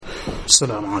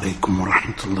السلام عليكم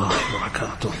ورحمة الله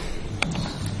وبركاته.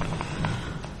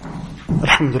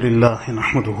 الحمد لله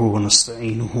نحمده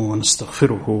ونستعينه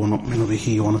ونستغفره ونؤمن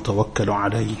به ونتوكل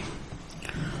عليه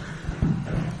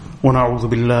ونعوذ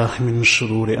بالله من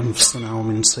شرور أنفسنا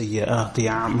ومن سيئات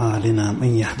أعمالنا.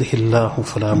 من يهده الله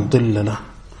فلا مضل له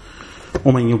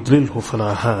ومن يضلله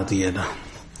فلا هادي له،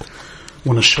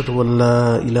 ونشهد أن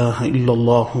لا إله إلا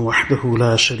الله وحده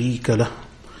لا شريك له،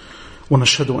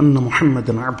 ونشهد أن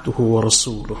محمدا عبده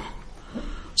ورسوله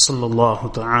صلى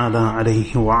الله تعالى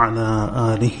عليه وعلى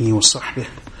آله وصحبه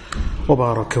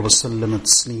وبارك وسلم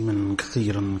تسليما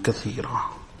كثيرا كثيرا.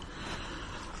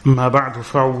 أما بعد،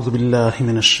 فأعوذ بالله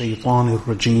من الشيطان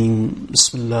الرجيم.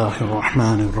 بسم الله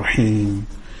الرحمن الرحيم.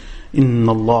 إن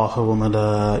الله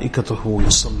وملائكته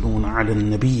يصلون على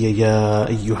النبي يا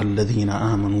أيها الذين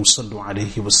آمنوا صلوا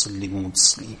عليه وسلموا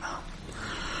تسليما.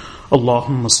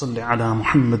 اللهم صل على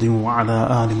محمد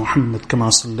وعلى آل محمد كما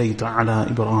صليت على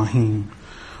إبراهيم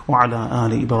وعلى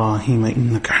آل إبراهيم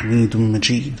إنك حميد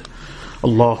مجيد.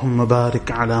 اللهم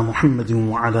بارك على محمد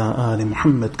وعلى آل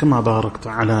محمد كما باركت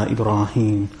على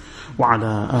إبراهيم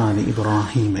وعلى آل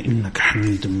إبراهيم إنك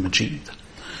حميد مجيد.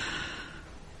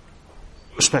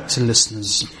 Respected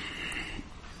listeners,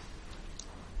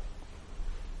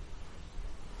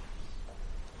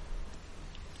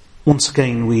 once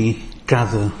again we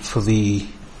gather for the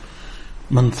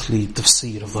monthly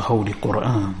tafsir of the Holy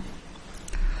Quran.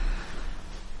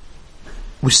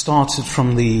 We started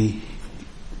from the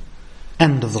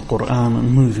end of the Quran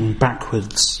and moving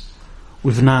backwards.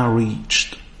 We've now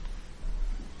reached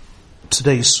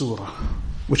today's surah,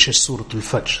 which is Surah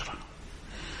Al-Fajr.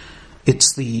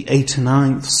 It's the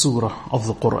 89th surah of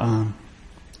the Quran,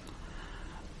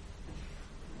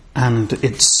 and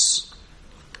it's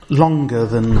longer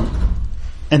than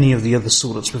any of the other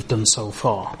surahs we've done so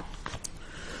far.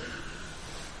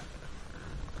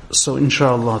 So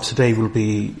inshallah today we'll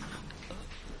be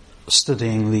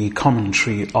studying the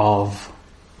commentary of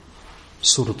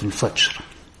Surah Al-Fajr.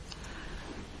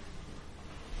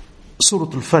 Surah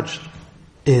Al-Fajr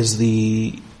is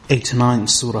the 89th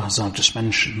surah, as I've just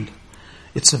mentioned.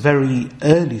 It's a very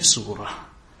early surah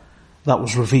that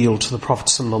was revealed to the Prophet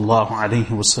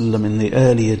ﷺ in the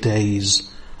earlier days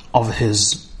of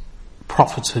his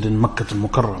prophethood in Makkah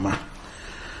al-Mukarramah.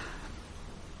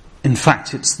 In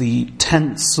fact, it's the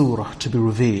 10th surah to be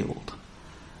revealed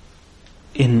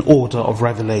in order of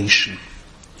revelation.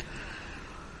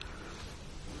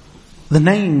 The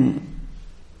name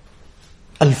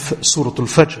Surah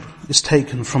Al-Fajr is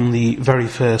taken from the very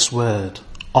first word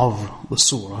of the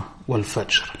surah,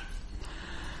 Wal-Fajr.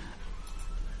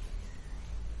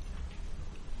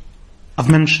 I've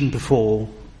mentioned before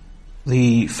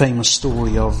the famous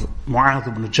story of Mu'adh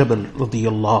ibn Jabal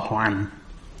radiyallahu anhu,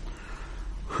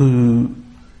 who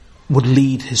would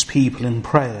lead his people in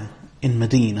prayer in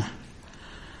Medina.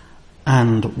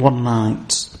 And one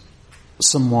night,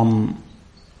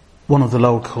 one of the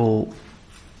local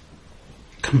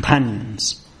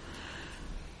companions,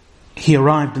 he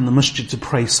arrived in the masjid to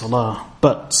pray salah,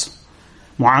 but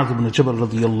Mu'adh ibn Jabal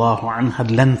radiyallahu anhu had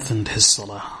lengthened his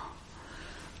salah,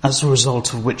 as a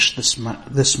result of which this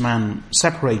man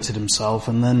separated himself,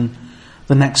 and then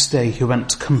the next day he went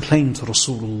to complain to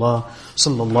Rasulullah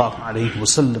sallallahu alayhi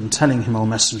wasallam, telling him, O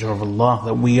Messenger of Allah,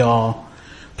 that we are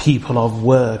people of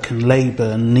work and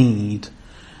labour and need,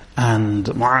 and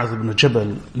Mu'adh ibn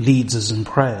Jabal leads us in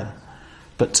prayer,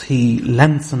 but he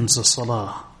lengthens the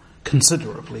salah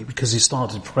considerably because he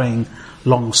started praying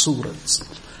long surahs.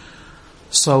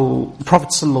 So the Prophet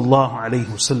sallallahu alayhi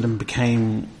wasallam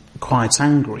became quite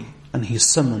angry, and he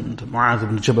summoned Mu'adh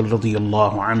ibn Jabal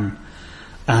radiyallahu anhu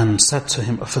and said to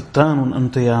him, "Afattanun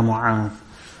anta ya Mu'adh,"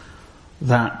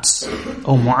 that,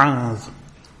 "O Mu'adh,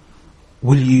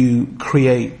 will you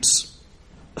create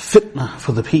fitna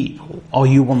for the people? Or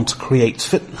you want to create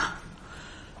fitna,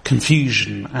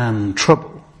 confusion and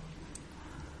trouble,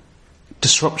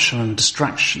 disruption and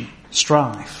distraction,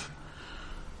 strife?"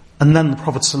 And then the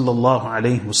Prophet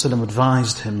ﷺ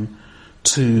advised him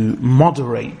to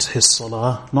moderate his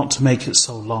salah, not to make it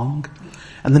so long.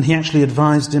 And then he actually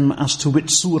advised him as to which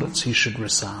surahs he should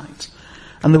recite.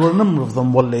 And there were a number of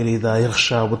them. وَاللَّيْلِ إِذَا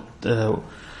يَغْشَى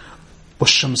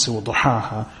وَالشَّمْسِ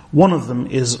وَضُحَاهَا. One of them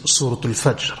is Surah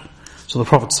Al-Fajr. So the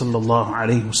Prophet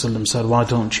ﷺ said, why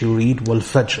don't you read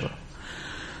Wal-Fajr?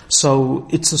 So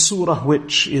it's a surah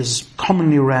which is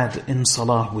commonly read in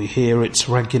salah. We hear it's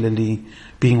regularly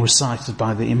being recited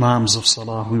by the imams of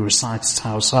salah. We recite it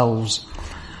ourselves,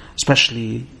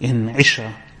 especially in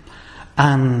Isha.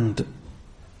 And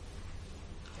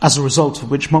as a result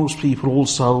of which most people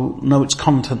also know its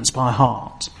contents by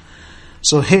heart.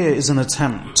 So here is an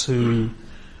attempt to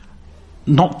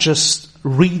not just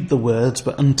read the words,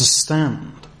 but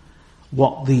understand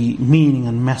what the meaning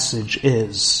and message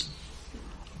is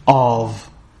of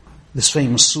this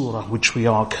famous surah which we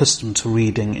are accustomed to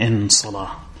reading in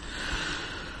Salah.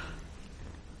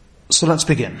 So let's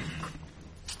begin.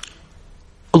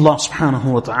 Allah subhanahu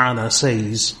wa ta'ala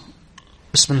says,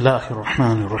 Bismillahir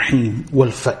Rahmanir Rahim, wal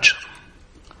Fajr.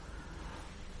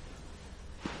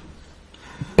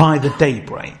 By the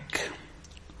daybreak,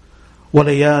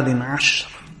 walayalin ashr,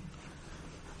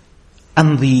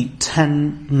 and the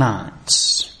 10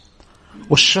 nights,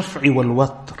 wal-shaf'i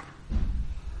wal-watr,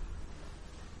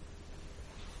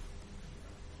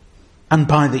 and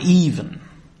by the even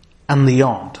and the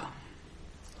odd,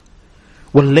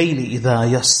 wal-layli idha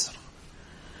yasr,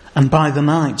 and by the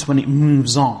night when it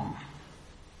moves on.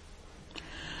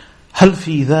 هل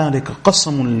في ذلك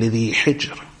قسم لذي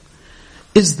حجر?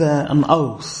 Is there an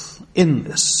oath in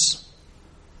this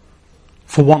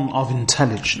for one of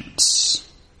intelligence?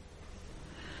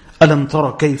 ألم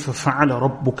تر كيف فعل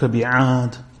ربك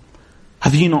بعاد?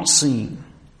 Have you not seen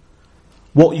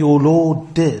what your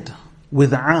Lord did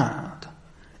with Ad,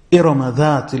 إرم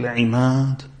ذات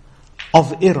العماد,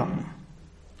 of Iram,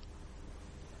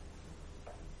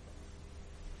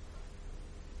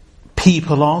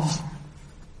 people of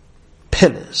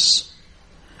pillars,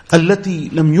 التي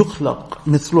لم يخلق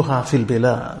مثلها في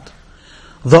البلاد,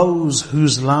 those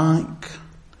whose like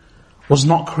was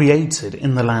not created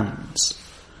in the lands.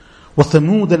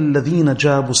 وثمود الذين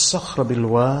جابوا الصخر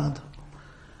بالواد,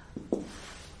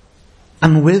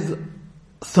 and with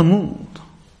Thamud,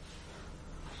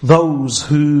 those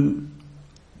who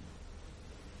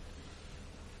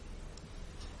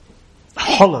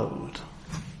hollowed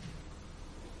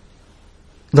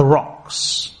the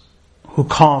rocks, who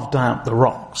carved out the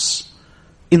rocks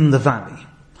in the valley.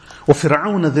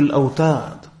 وَفِرْعَوْنَ ذِي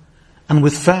الْأَوْتَادِ, and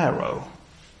with Pharaoh,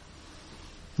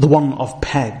 the one of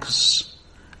pegs.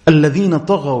 الَّذِينَ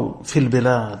طَغَوْا فِي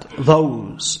الْبِلَادِ,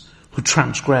 those who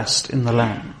transgressed in the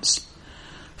lands.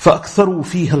 فَأَكْثَرُوا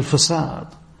فِيهَا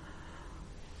الْفَسَادِ,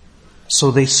 so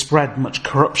they spread much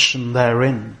corruption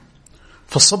therein.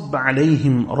 فَصَبَّ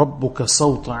عَلَيْهِمْ رَبُّكَ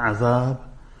صَوْتَ عَذَابٍ,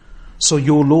 so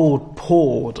your Lord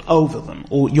poured over them,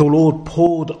 or your Lord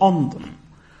poured on them,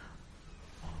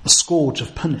 a scourge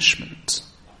of punishment.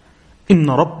 إِنَّ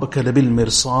رَبَّكَ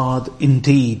لَبِالْمِرْصَادِ,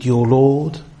 indeed your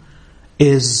Lord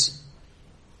is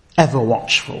ever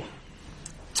watchful.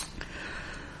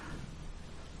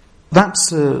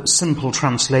 That's a simple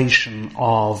translation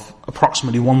of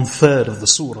approximately 1/3 of the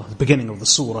surah, the beginning of the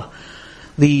surah.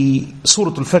 The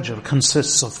Surah Al-Fajr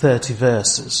consists of 30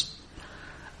 verses,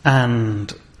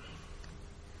 and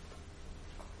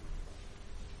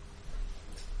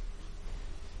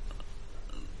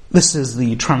this is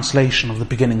the translation of the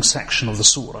beginning section of the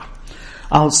surah.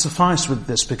 I'll suffice with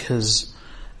this because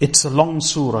it's a long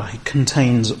surah. It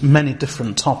contains many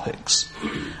different topics.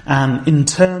 And in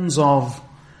terms of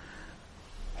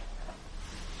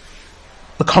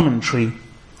the commentary,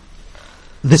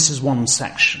 this is one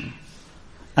section.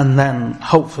 And then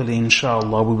hopefully,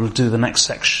 inshallah, we will do the next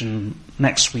section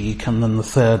next week, and then the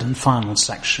third and final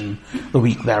section the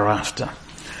week thereafter.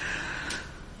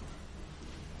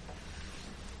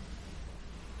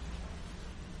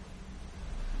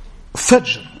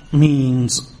 Fajr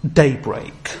means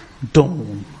daybreak,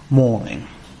 dawn, morning.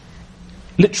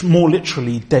 More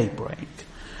literally, daybreak.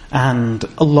 And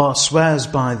Allah swears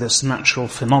by this natural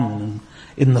phenomenon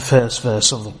in the first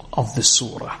verse of this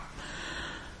surah.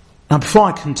 Now, before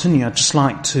I continue, I'd just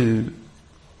like to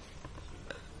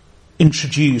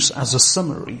introduce as a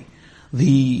summary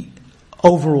the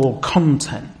overall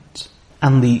content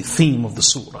and the theme of the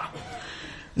surah.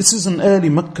 This is an early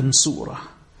Meccan surah,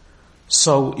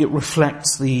 so it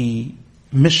reflects the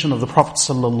mission of the Prophet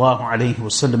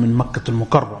ﷺ in Makkah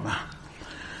al-Mukarramah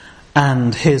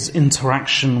and his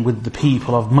interaction with the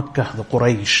people of Makkah, the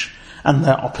Quraysh, and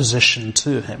their opposition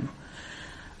to him.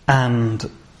 And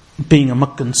being a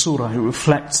Meccan surah, it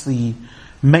reflects the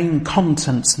main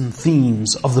contents and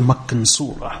themes of the Meccan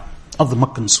surah, of the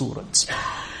Meccan surahs.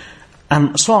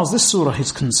 And as far as this surah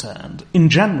is concerned, in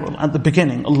general, at the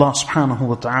beginning, Allah subhanahu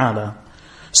wa ta'ala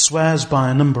swears by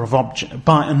a number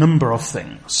of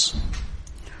things.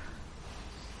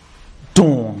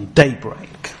 Dawn,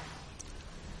 daybreak,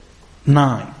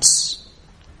 nights,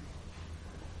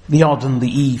 the odd and the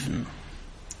even,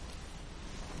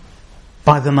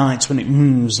 by the nights when it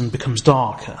moves and becomes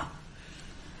darker.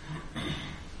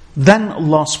 Then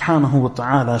Allah subhanahu wa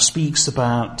ta'ala speaks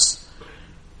about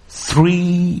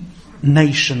 3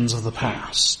 nations of the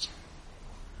past: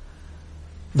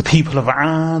 the people of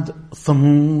Ad,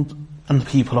 Thamud, and the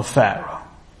people of Pharaoh.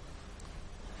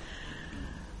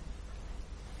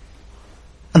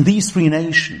 And these three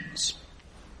nations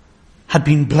had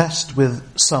been blessed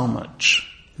with so much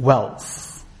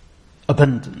wealth,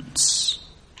 abundance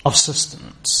of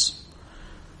sustenance,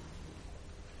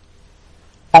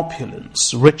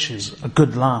 opulence, riches, a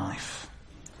good life,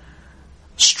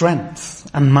 strength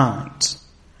and might.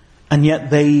 And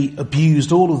yet they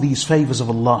abused all of these favors of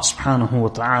Allah subhanahu wa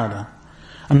ta'ala.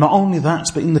 And not only that,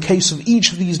 but in the case of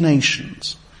each of these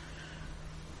nations,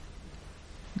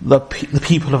 the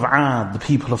people of Ad, the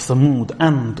people of Thamud,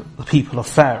 and the people of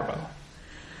Pharaoh,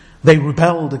 they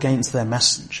rebelled against their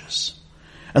messengers.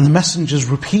 And the messengers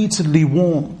repeatedly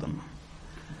warned them.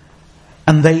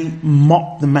 And they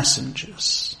mocked the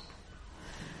messengers.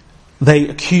 They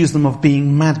accused them of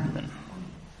being madmen.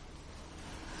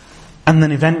 And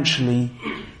then eventually,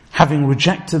 having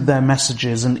rejected their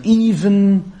messages and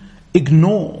even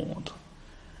ignored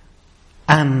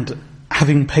and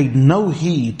having paid no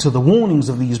heed to the warnings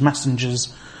of these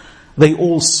messengers, they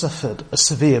all suffered a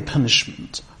severe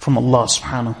punishment from Allah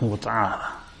subhanahu wa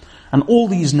ta'ala. And all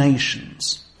these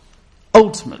nations,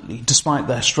 ultimately, despite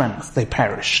their strength, they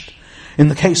perished. In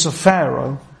the case of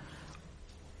Pharaoh,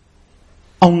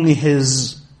 only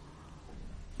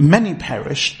many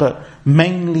perished, but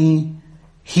mainly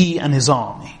he and his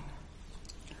army.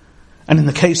 And in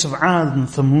the case of Ad and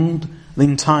Thamud, the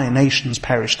entire nations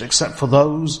perished except for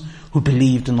those who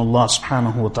believed in Allah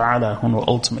subhanahu wa ta'ala and were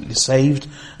ultimately saved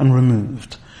and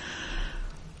removed.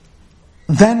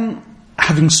 Then,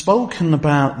 having spoken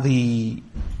about the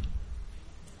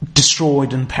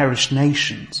destroyed and perished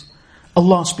nations,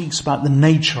 Allah speaks about the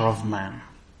nature of man,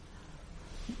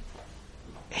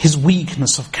 his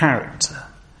weakness of character,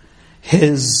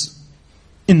 his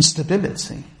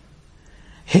instability,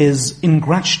 his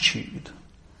ingratitude,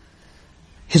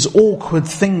 his awkward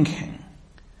thinking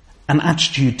and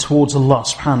attitude towards Allah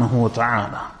subhanahu wa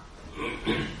ta'ala,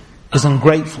 his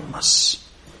ungratefulness,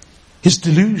 his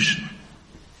delusion,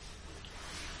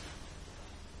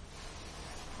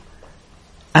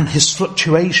 and his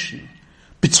fluctuation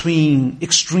between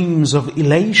extremes of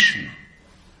elation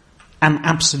and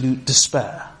absolute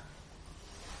despair.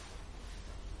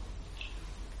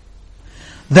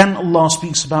 Then Allah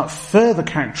speaks about further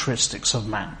characteristics of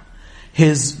man,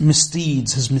 his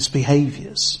misdeeds, his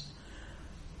misbehaviors,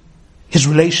 his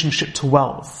relationship to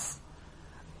wealth,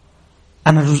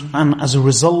 and as a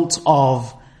result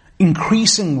of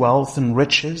increasing wealth and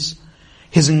riches,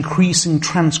 his increasing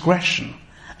transgression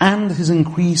and his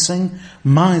increasing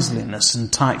miserliness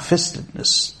and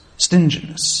tight-fistedness,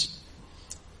 stinginess,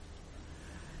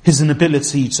 his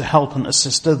inability to help and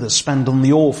assist others, spend on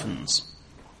the orphans,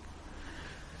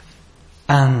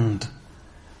 and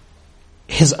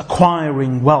his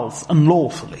acquiring wealth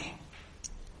unlawfully,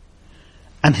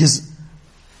 and his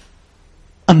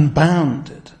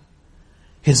unbounded,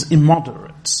 his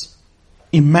immoderate,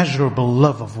 immeasurable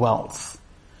love of wealth,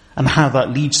 and how that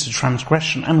leads to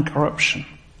transgression and corruption.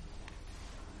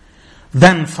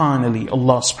 Then finally,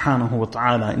 Allah subhanahu wa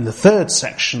ta'ala, in the third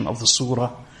section of the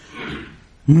surah,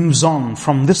 moves on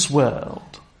from this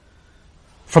world,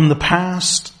 from the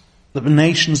past, the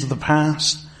nations of the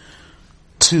past,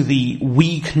 to the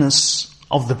weakness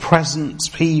of the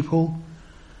present people,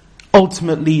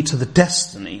 ultimately to the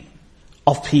destiny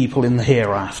of people in the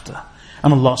hereafter.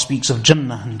 And Allah speaks of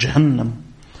Jannah and Jahannam.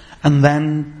 And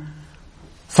then,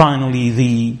 finally,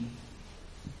 the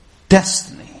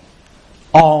destiny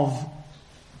of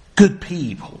good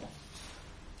people,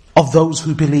 of those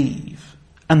who believe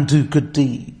and do good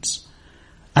deeds,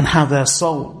 and how their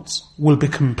souls will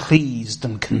become pleased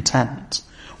and content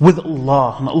with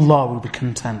Allah, and Allah will be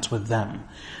content with them.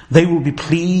 They will be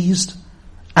pleased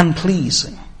and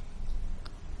pleasing.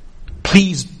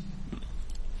 Pleased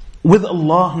with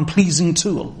Allah and pleasing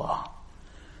to Allah.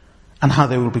 And how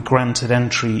they will be granted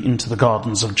entry into the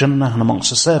gardens of Jannah and amongst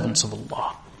the servants of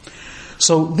Allah.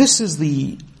 So this is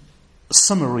the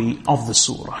summary of the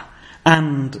surah.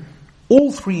 And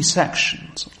all three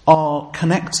sections are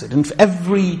connected. And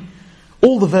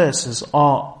all the verses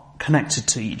are connected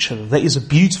to each other. There is a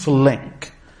beautiful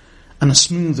link and a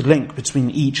smooth link between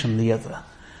each and the other.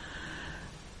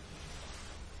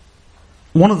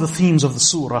 One of the themes of the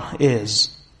surah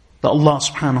is that Allah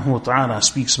subhanahu wa ta'ala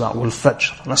speaks about wal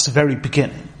fajr. That's the very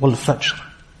beginning. Wal fajr.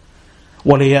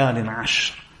 Wa layalin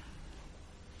ashr.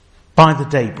 By the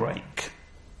daybreak.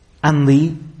 And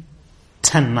the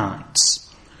 10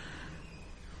 nights.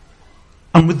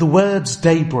 And with the words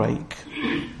daybreak,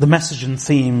 the message and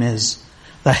theme is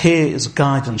that here is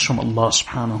guidance from Allah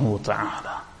subhanahu wa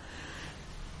ta'ala.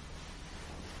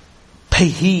 Pay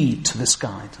heed to this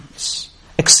guidance.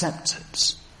 Accept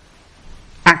it.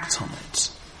 Act on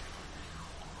it.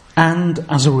 And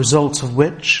as a result of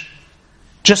which,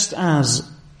 Just as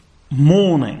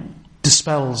morning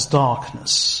dispels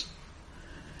darkness,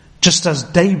 just as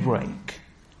daybreak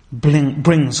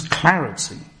brings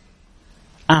clarity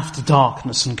after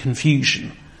darkness and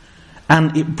confusion,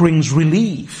 and it brings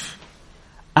relief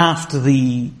after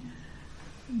the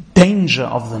danger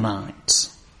of the night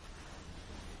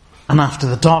and after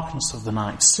the darkness of the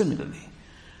night. Similarly,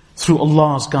 through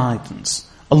Allah's guidance,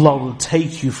 Allah will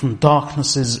take you from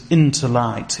darknesses into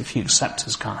light if you accept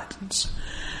His guidance.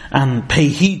 And pay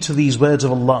heed to these words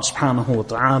of Allah subhanahu wa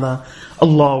ta'ala.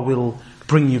 Allah will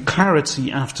bring you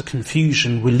clarity after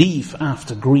confusion, relief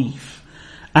after grief,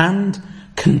 and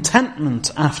contentment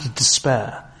after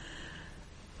despair.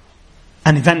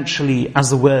 And eventually, as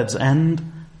the words end,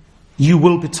 you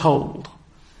will be told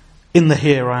in the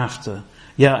hereafter,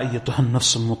 Ya ayyatuhan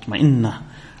nafsul mutma'innah,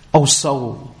 O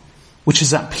soul, which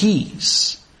is at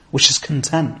peace, which is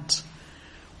content,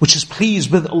 which is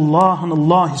pleased with Allah and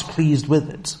Allah is pleased with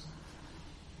it.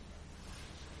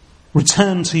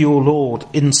 Return to your Lord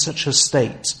in such a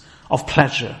state of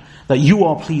pleasure that you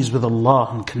are pleased with Allah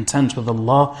and content with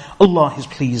Allah. Allah is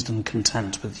pleased and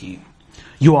content with you.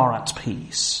 You are at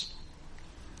peace.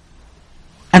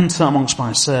 Enter amongst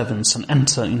my servants and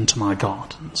enter into my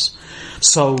gardens.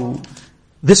 So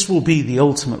this will be the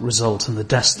ultimate result and the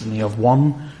destiny of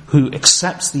one who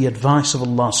accepts the advice of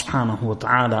Allah subhanahu wa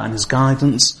ta'ala and His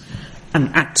guidance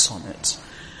and acts on it.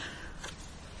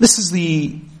 This is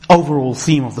the overall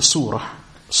theme of the surah.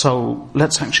 So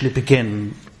let's actually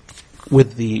begin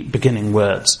with the beginning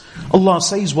words. Allah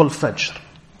says, Wal Fajr,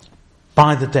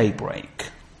 by the daybreak,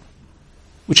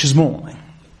 which is morning.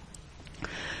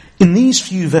 In these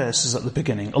few verses at the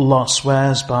beginning, Allah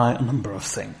swears by a number of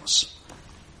things.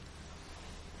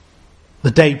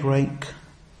 The daybreak,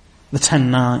 the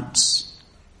 10 nights,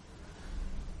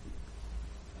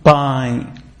 by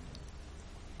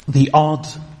the odd,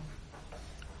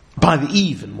 by the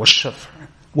even, wash-shafr,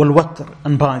 wal-watr,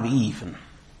 and by the even,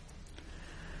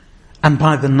 and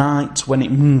by the night when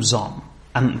it moves on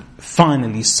and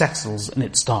finally settles in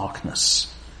its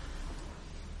darkness.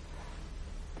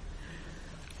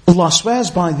 Allah swears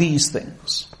by these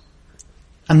things,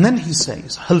 and then He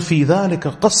says, هَلْ فِي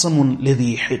ذَلِكَ قَسَمٌ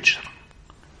لِذِي حِجْرٍ.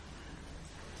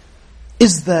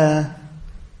 Is there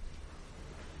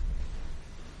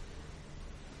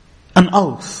an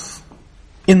oath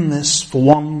in this for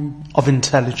one of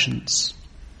intelligence?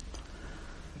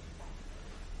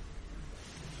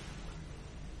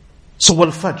 So, wal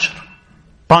Fajr,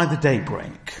 by the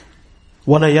daybreak,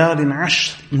 walayalin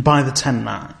ashr, and by the 10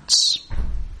 nights,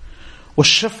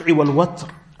 wash-shaf'i wal-watr,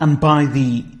 and by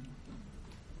the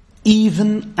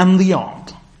even and the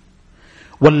odd,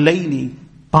 wal-layli,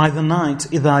 by the night,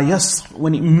 idha yasr,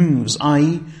 when it moves,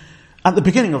 i.e., at the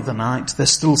beginning of the night,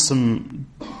 there's still some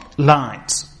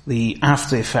light, the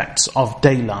after effects of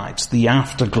daylight, the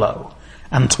afterglow,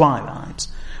 and twilight.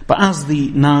 But as the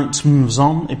night moves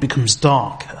on, it becomes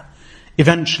darker.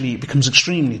 Eventually, it becomes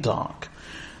extremely dark.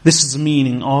 This is the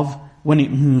meaning of when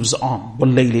it moves on.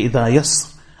 وَاللَّيْلِ إِذَا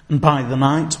يَسْرِ, and by the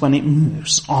night when it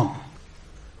moves on.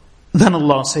 Then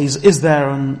Allah says, is there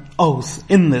an oath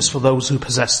in this for those who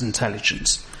possess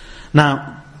intelligence?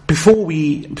 Now, before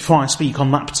I speak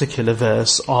on that particular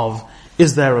verse of,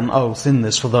 is there an oath in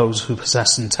this for those who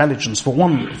possess intelligence, for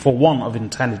one of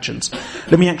intelligence,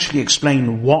 let me actually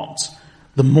explain what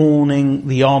the morning,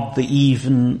 the odd, the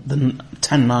even, the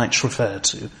 10 nights refer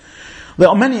to. There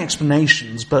are many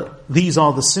explanations, but these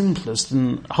are the simplest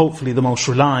and hopefully the most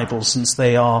reliable, since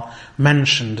they are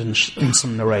mentioned in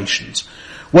some narrations.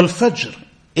 Well, Fajr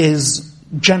is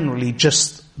generally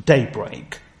just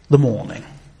daybreak, the morning.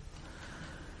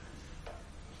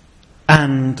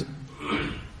 And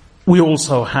we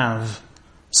also have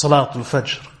Salatul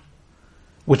Fajr,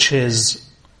 which is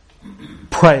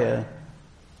prayer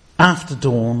after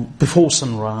dawn, before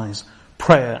sunrise,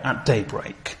 prayer at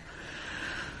daybreak.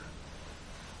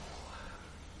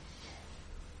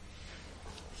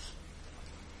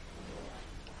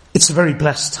 It's a very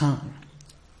blessed time.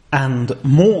 And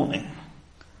morning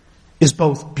is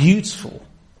both beautiful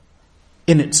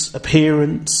in its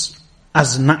appearance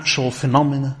as a natural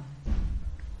phenomenon,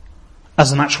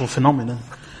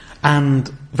 and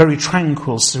very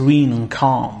tranquil, serene and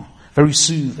calm, very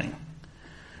soothing.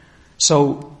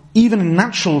 So even in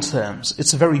natural terms,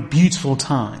 it's a very beautiful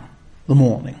time, the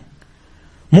morning.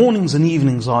 Mornings and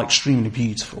evenings are extremely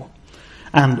beautiful.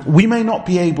 And we may not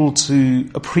be able to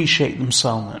appreciate them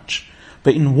so much,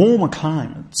 but in warmer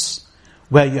climates,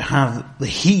 where you have the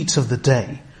heat of the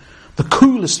day, the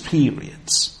coolest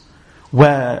periods,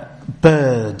 where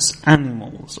birds,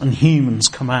 animals and humans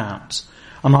come out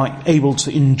and are able to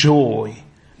enjoy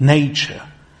nature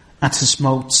at its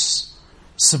most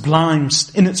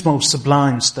in its most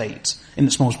sublime state, in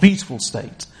its most beautiful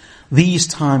state, these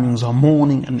timings are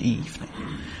morning and evening.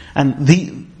 And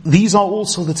these are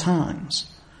also the times,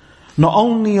 not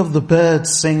only of the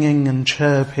birds singing and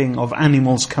chirping, of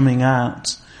animals coming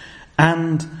out,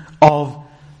 and of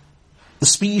the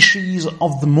species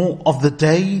of the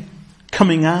day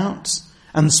coming out,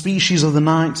 and the species of the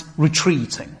night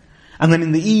retreating. And then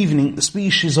in the evening, the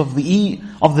species of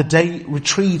the day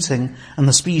retreating, and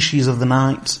the species of the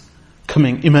night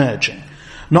emerging.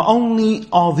 Not only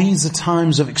are these the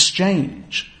times of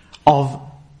exchange of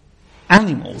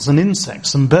animals and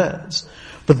insects and birds,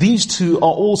 but these two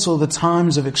are also the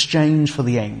times of exchange for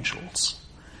the angels.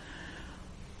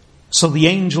 So the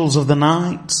angels of the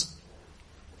night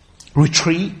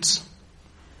retreat,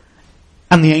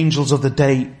 and the angels of the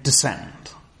day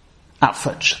descend at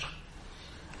Fajr,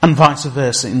 and vice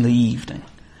versa in the evening.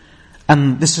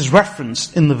 And this is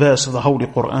referenced in the verse of the Holy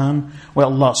Quran where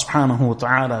Allah subhanahu wa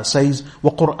ta'ala says,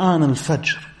 وَقُرْآنَ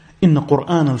الْفَجْرِ إِنَّ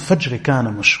قُرْآنَ الْفَجْرِ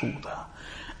كَانَ مَشْهُودًا.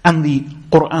 And the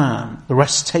Quran, the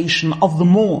recitation of the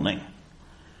morning,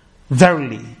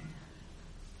 verily,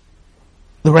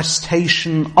 the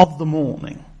recitation of the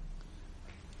morning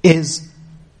is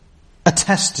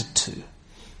attested to,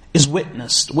 is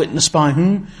witnessed by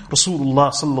whom?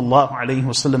 Rasulullah sallallahu alayhi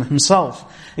wasallam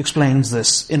himself explains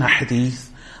this in a hadith,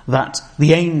 that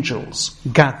the angels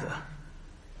gather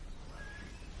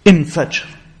in Fajr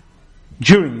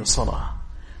during the Salah.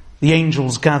 The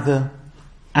angels gather,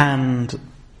 and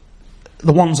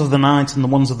the ones of the night and the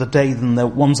ones of the day, then the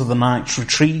ones of the night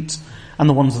retreat, and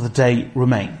the ones of the day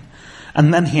remain.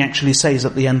 And then he actually says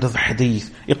at the end of the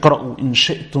hadith, اقرأوا إن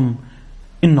شئتم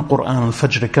إن قرآن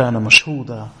الفجر كان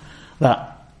مشهودا,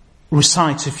 that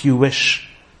recite if you wish,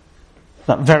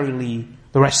 that verily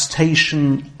the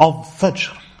recitation of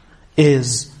Fajr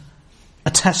is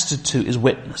attested to, is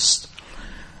witnessed.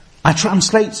 I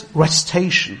translate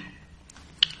recitation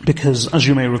because, as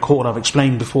you may recall, I've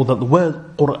explained before that the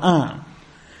word Qur'an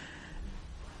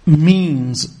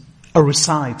means a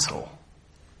recital.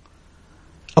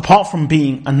 Apart from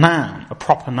being a noun, a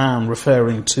proper noun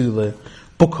referring to the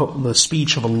book of the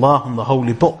speech of Allah and the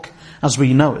Holy Book as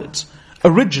we know it,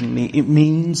 originally it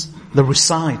means the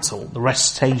recital, the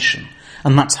recitation,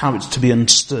 and that's how it's to be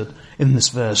understood in this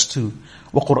verse too.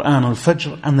 وَقُرْآنَ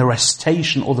الْفَجْرِ, and the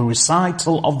recitation or the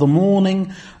recital of the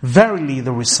morning, verily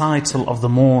the recital of the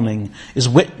morning is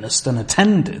witnessed and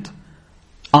attended,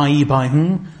 i.e. by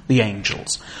whom? The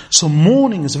angels. So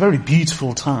morning is a very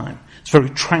beautiful time. It's very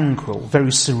tranquil,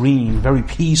 very serene, very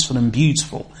peaceful and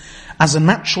beautiful as a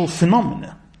natural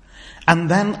phenomenon. And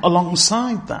then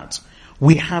alongside that,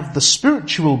 we have the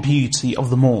spiritual beauty of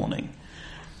the morning,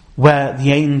 where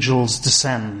the angels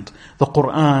descend. The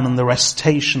Qur'an and the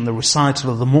recitation, the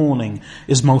recital of the morning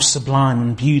is most sublime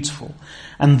and beautiful.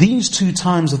 And these two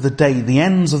times of the day, the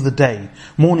ends of the day,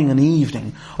 morning and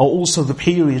evening, are also the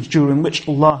periods during which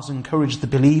Allah has encouraged the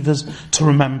believers to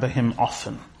remember Him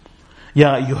often.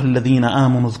 يا أيها الذين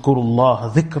آمنوا اذكروا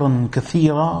الله ذكرا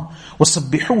كثيرا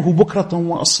وسبحوه بكرة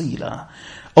وأصيلا.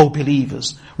 O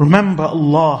believers, remember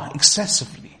Allah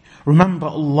excessively, remember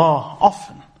Allah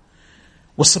often.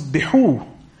 وسبحوه,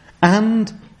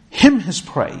 and Him His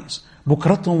praise,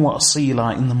 بكرة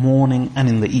وأصيلا, in the morning and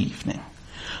in the evening.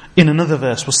 In another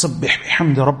verse, وسبح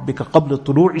بحمد ربك قبل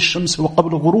طلوع الشمس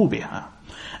وقبل غروبها,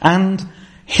 and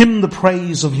Him the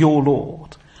praise of your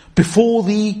Lord before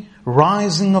the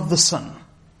rising of the sun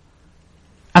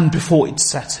and before its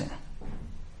setting.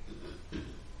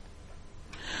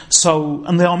 So,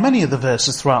 and there are many other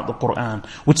verses throughout the Qur'an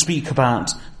which speak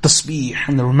about tasbih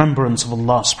and the remembrance of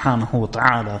Allah subhanahu wa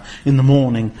ta'ala in the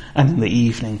morning and in the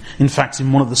evening. In fact,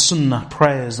 in one of the sunnah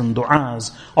prayers and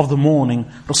du'as of the morning,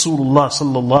 Rasulullah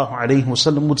sallallahu alayhi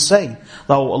wasallam would say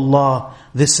that, "Oh Allah,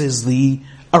 this is the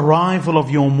arrival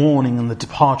of your morning and the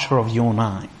departure of your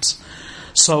night."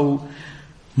 So,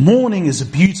 morning is a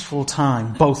beautiful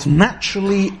time, both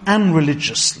naturally and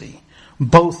religiously,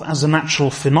 both as a natural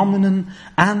phenomenon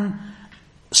and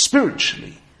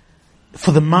spiritually.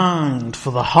 For the mind,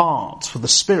 for the heart, for the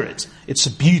spirit, it's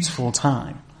a beautiful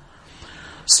time.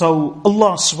 So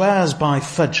Allah swears by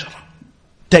Fajr,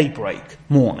 daybreak,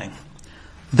 morning.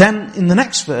 Then in the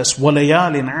next verse,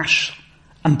 وَلَيَالٍ عَشْرٍ,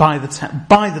 and by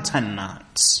the 10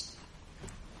 nights.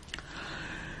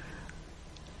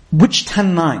 Which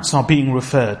 10 nights are being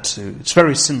referred to? It's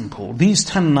very simple. These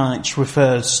 10 nights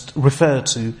refer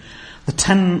to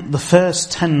the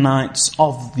first 10 nights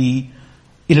of the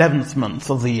 11th month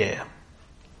of the year.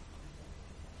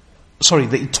 Sorry,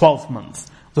 the 12th month,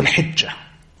 Dhul Hijjah.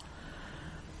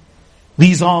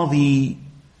 These are the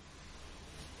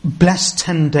blessed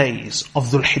 10 days of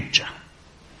Dhul Hijjah.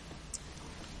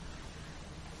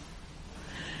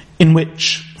 in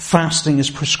which fasting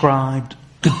is prescribed,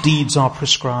 good deeds are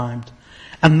prescribed.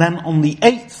 And then on the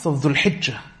 8th of Dhul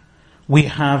Hijjah, we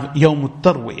have Yawm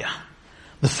al-Tarwiyah,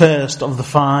 the first of the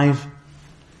 5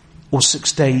 or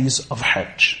 6 days of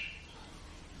Hajj.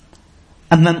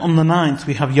 And then on the 9th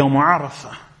we have Yawm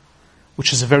Arafah,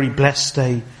 which is a very blessed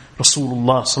day.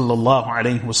 Rasulullah sallallahu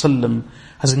alayhi wasallam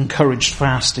has encouraged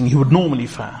fasting. He would normally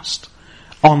fast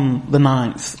on the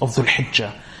 9th of Dhul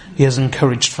Hijjah. He has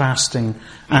encouraged fasting,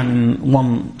 and in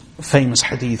one famous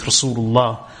hadith,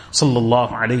 Rasulullah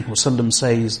sallallahu alayhi wasallam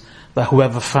says that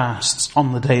whoever fasts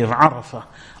on the day of Arafah,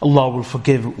 Allah will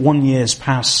forgive 1 year's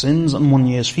past sins and 1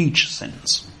 year's future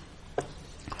sins.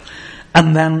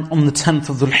 And then on the 10th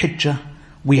of Dhul Hijjah,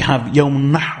 we have Yawm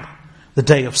al-Nahr, the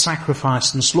day of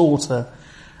sacrifice and slaughter,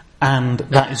 and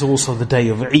that is also the day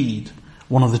of Eid,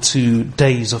 one of the 2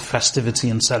 days of festivity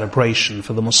and celebration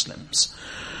for the Muslims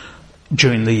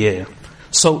during the year.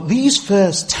 So these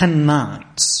first 10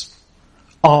 nights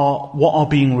are what are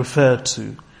being referred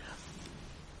to.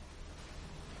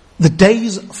 The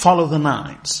days follow the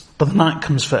nights, but the night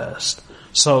comes first.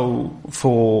 So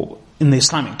in the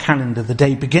Islamic calendar, the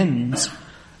day begins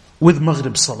with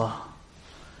Maghrib Salah,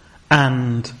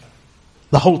 and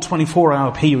the whole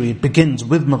 24-hour period begins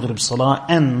with Maghrib Salah,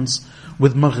 ends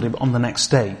with Maghrib on the next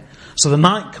day. So the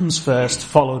night comes first,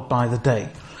 followed by the day.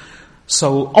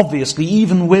 So obviously,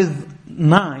 even with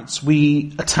nights,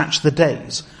 we attach the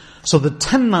days. So the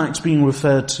 10 nights being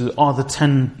referred to are the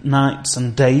 10 nights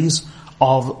and days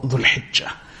of Dhul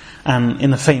Hijjah. And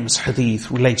in a famous hadith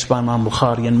related by Imam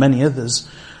Bukhari and many others,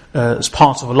 as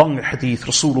part of a longer hadith,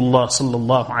 Rasulullah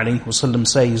sallallahu alayhi wasallam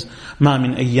says, "Ma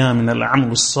min ayyamin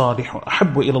al-'amalu as-salihu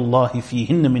ahabbu ila Allah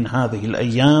fihinna min hadhihi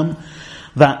al-ayyam,"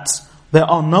 that there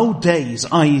are no days,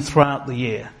 i.e. throughout the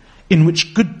year, in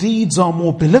which good deeds are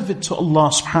more beloved to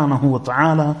Allah subhanahu wa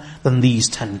ta'ala than these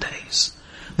 10 days.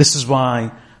 This is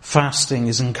why fasting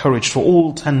is encouraged for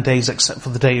all 10 days except for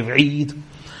the day of Eid,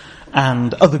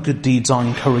 and other good deeds are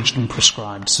encouraged and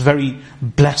prescribed. It's a very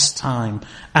blessed time.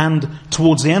 And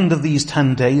towards the end of these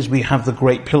 10 days, we have the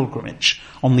great pilgrimage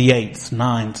on the 8th,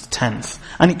 9th, 10th.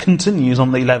 And it continues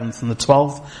on the 11th and the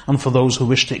 12th. And for those who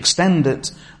wish to extend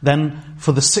it, then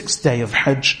for the 6th day of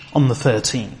Hajj on the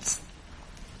 13th.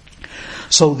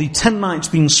 So the 10 nights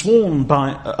being sworn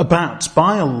about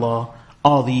by Allah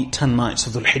are the 10 nights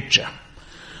of Dhul Hijjah.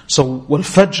 So,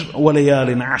 وَالْفَجْرِ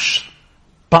وَلَيَالٍ عَشْرٍ,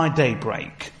 by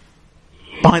daybreak,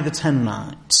 by the 10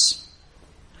 nights.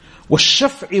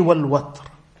 وَالشَّفْعِ وَالْوَتْرِ,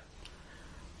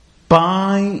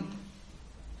 by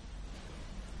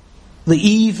the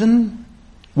even,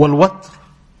 وَالْوَتْرِ,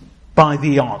 by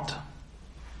the odd.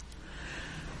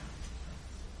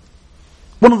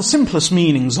 One of the simplest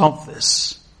meanings of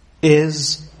this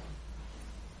is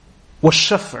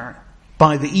وَالشَّفْعِ,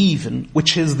 by the even,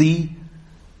 which is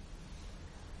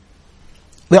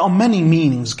there are many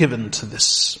meanings given to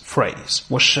this phrase,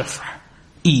 وَالشَّفْعِ,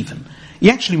 even. It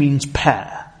actually means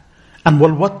pair. And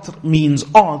wal-watr means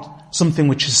odd, something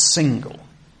which is single.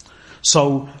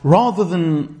 So rather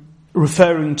than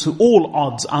referring to all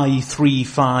odds, i.e. 3,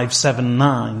 5, 7,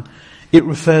 9, it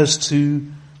refers to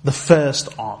the first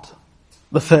odd,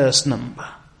 the first number.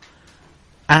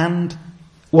 And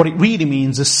what it really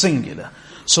means is singular.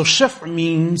 So shaf'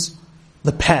 means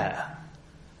the pair,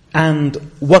 and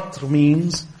watr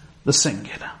means the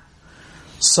singular.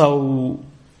 So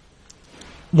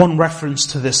one reference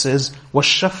to this is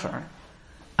wash-shaf',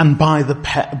 and by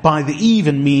the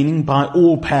even meaning by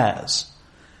all pairs,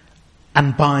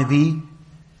 and by the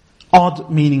odd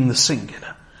meaning the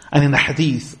singular. And in the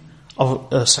hadith of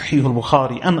Sahih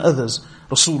al-Bukhari and others,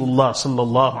 Rasulullah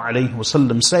sallallahu alayhi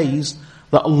wasallam says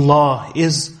that Allah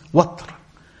is watr,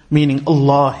 meaning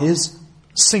Allah is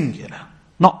singular,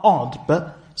 not odd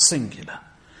but singular.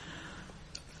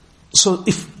 So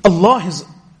if Allah is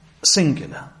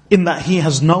singular, in that He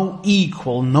has no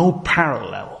equal, no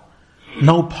parallel,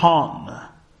 no partner,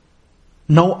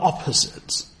 no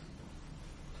opposite,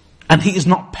 and He is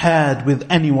not paired with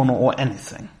anyone or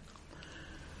anything.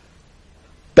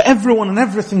 But everyone and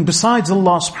everything besides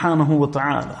Allah subhanahu wa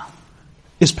ta'ala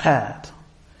is paired.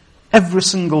 Every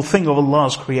single thing of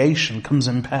Allah's creation comes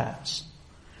in pairs.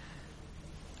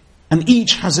 And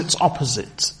each has its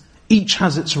opposite, each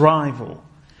has its rival,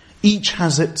 each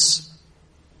has its,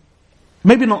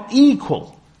 maybe not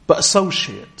equal, but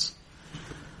associate.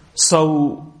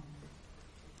 So,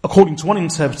 according to one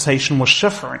interpretation, was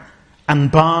shaf'i,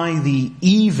 and by the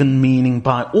even meaning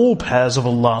by all pairs of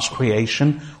Allah's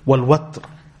creation, wal watr,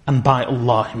 and by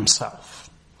Allah Himself.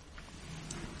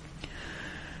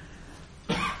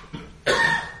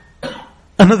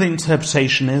 Another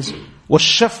interpretation is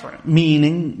وَالشَّفْعِ,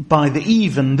 meaning by the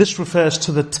even, this refers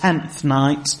to the 10th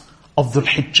night of Dhul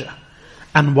Hijjah.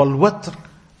 And وَالْوَتْرِ,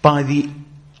 by the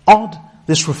odd,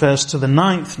 this refers to the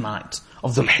 9th night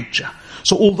of Dhul Hijjah.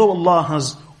 So although Allah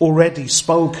has already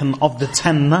spoken of the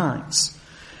 10 nights,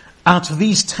 out of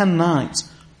these 10 nights,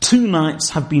 2 nights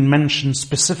have been mentioned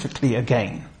specifically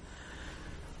again.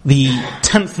 The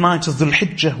 10th night of Dhul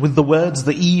Hijjah with the words,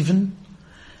 the even,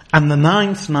 and the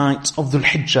 9th night of Dhul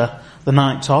Hijjah, the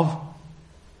night of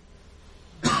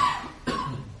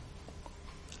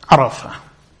Arafah,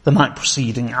 the night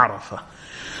preceding Arafah.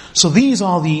 So these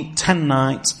are the 10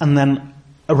 nights, and then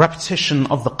a repetition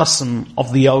of the qasam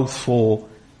of the oath for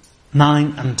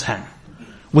 9 and 10,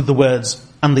 with the words,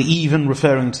 and the even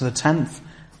referring to the 10th,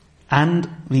 and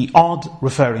the odd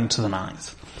referring to the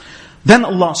 9th. Then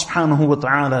Allah subhanahu wa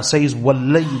ta'ala says,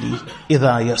 وَاللَّيْلِ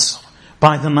إِذَا يَسْرِ,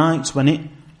 by the night when it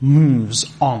moves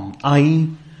on, i.e.,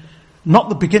 not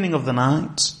the beginning of the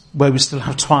night, where we still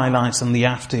have twilight and the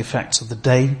after effects of the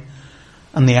day,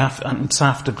 and its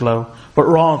afterglow, but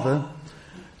rather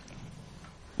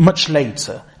much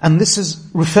later. And this is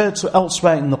referred to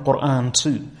elsewhere in the Qur'an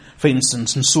too. For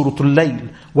instance, in Surah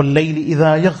Al-Layl, وَاللَّيْلِ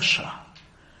إِذَا يَغْشَى,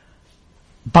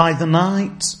 by the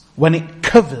night when it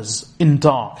covers in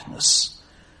darkness.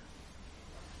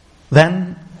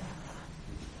 Then,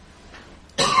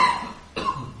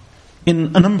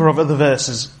 in a number of other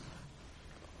verses,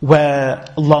 where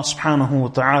Allah subhanahu wa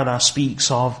ta'ala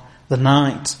speaks of the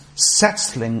night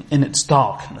settling in its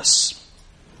darkness.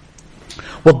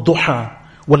 وَالضُّحَى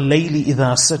وَاللَّيْلِ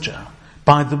إِذَا سَجَى,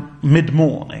 by the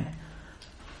mid-morning.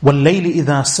 وَاللَّيْلِ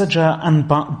إِذَا سَجَى, and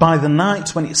by the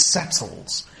night when it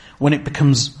settles, when it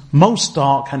becomes most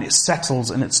dark and it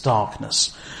settles in its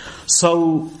darkness.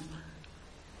 So,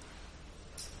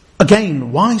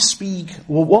 again, why speak,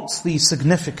 well, what's the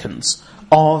significance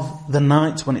of the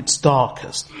night when it's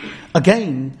darkest?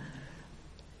 Again,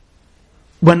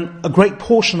 when a great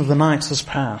portion of the night has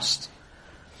passed,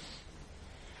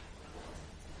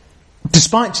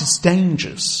 despite its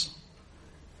dangers,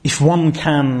 if one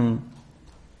can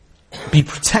be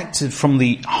protected from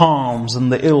the harms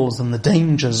and the ills and the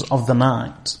dangers of the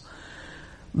night,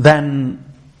 then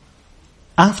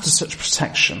after such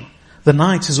protection, the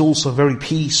night is also very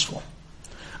peaceful.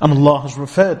 And Allah has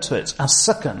referred to it as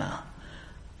sakana,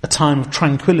 a time of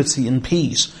tranquility and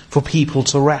peace for people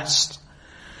to rest.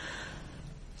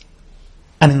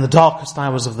 And in the darkest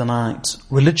hours of the night,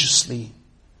 religiously,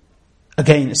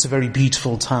 again, it's a very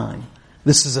beautiful time.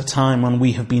 This is a time when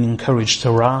we have been encouraged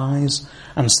to rise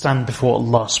and stand before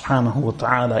Allah subhanahu wa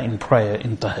ta'ala in prayer,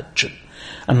 in tahajjud.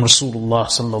 And Rasulullah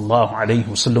sallallahu alayhi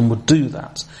wasallam would do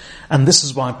that. And this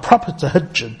is why proper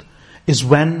tahajjud is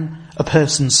when a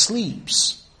person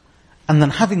sleeps, and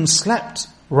then having slept,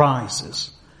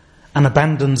 rises, and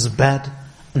abandons the bed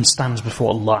and stands before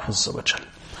Allah Azza wa Jal.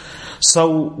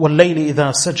 So, وَاللَّيْلِ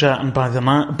إِذَا سَجَى, and by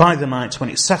the night when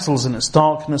it settles in its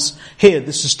darkness. Here,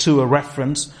 this is to a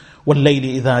reference.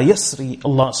 وَاللَّيْلِ إِذَا يَسْرِ,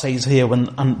 Allah says here,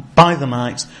 and by the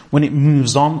night when it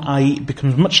moves on, i.e. it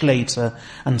becomes much later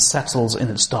and settles in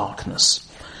its darkness.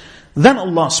 Then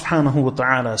Allah subhanahu wa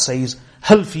ta'ala says,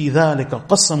 هَلْ فِي ذَلِكَ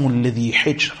قَسَمٌ الَّذِي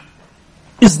حِجْرٍ,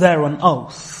 is there an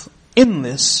oath in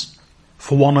this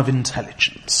for one of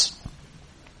intelligence?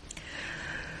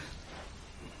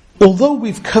 Although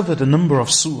we've covered a number of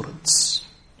surahs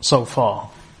so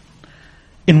far,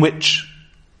 in which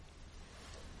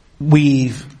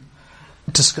we've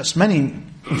discussed many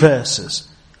verses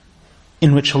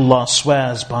in which Allah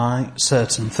swears by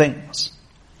certain things.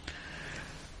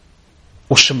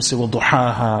 وَالشَّمْسِ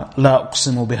وَضُحَاهَا لَا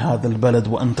أُقْسِمُ بِهَذَا الْبَلَدِ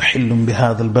وَأَنْتَ حِلٌّ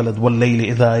بِهَذَا الْبَلَدِ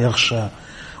وَاللَّيْلِ إِذَا يَغْشَى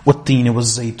وَالتِّينِ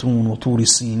وَالزَّيْتُونِ وَطُورِ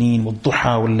السِّينِينِ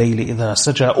وَالضُّحَى وَاللَّيْلِ إِذَا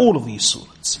سَجَى. All of these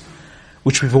surahs,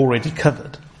 which we've already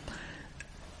covered.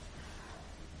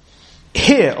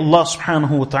 Here, Allah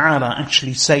subhanahu wa ta'ala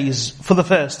actually says, for the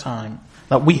first time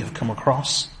that we have come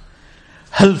across,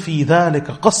 هَلْ فِي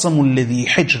ذَلِكَ قَسَمُ الَّذِي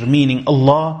حِجْرٍ, meaning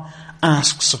Allah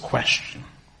asks a question.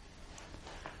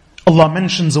 Allah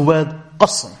mentions the word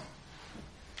qasam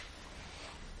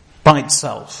by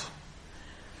itself.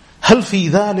 هَلْ فِي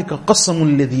ذَلِكَ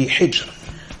قَسَمُ الَّذِي حِجْرٍ,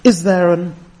 is there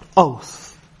an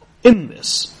oath in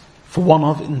this for one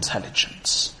of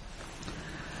intelligence?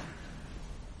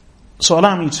 So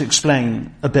allow me to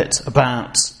explain a bit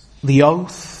about the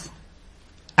oath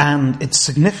and its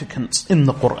significance in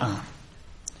the Qur'an.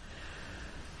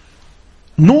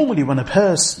 Normally when a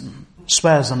person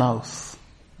swears an oath,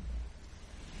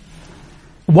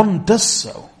 one does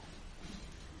so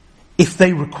if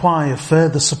they require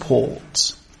further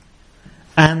support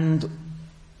and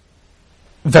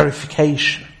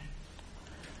verification.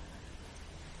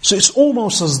 So it's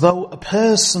almost as though a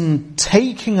person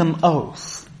taking an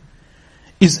oath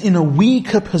is in a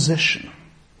weaker position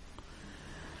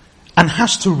and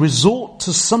has to resort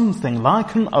to something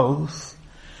like an oath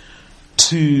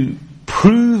to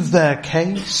prove their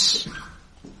case,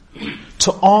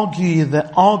 to argue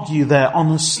their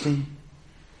honesty,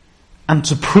 and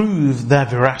to prove their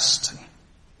veracity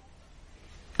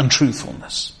and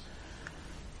truthfulness.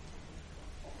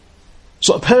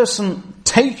 So a person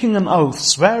taking an oath,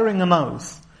 swearing an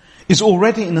oath, is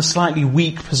already in a slightly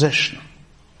weak position.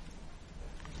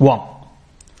 One.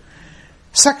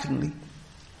 Secondly,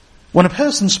 when a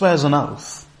person swears an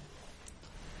oath,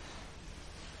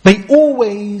 they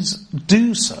always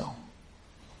do so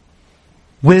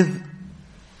with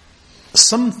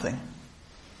something.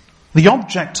 The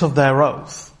object of their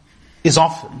oath is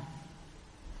often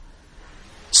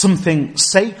something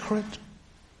sacred,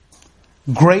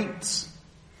 great,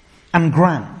 and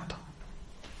grand.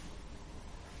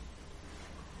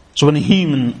 So when a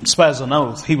human swears an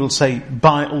oath, he will say,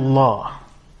 by Allah.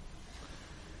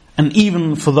 And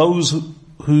even for those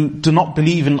who do not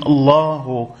believe in Allah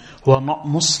or who are not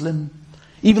Muslim,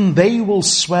 even they will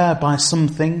swear by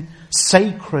something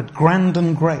sacred, grand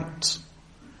and great.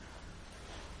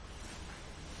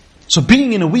 So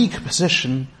being in a weak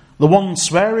position, the one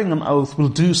swearing an oath will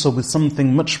do so with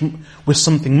something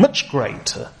much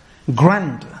greater,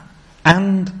 grander,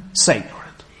 and sacred.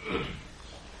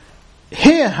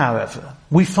 Here, however,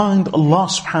 we find Allah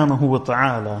subhanahu wa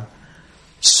ta'ala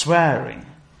swearing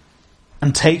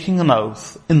and taking an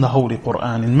oath in the Holy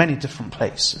Quran in many different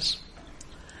places.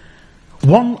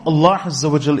 One, Allah Azza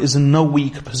wa Jal is in no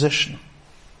weak position.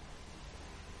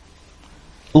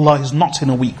 Allah is not in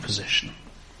a weak position.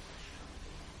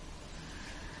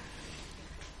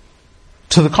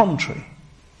 To the contrary,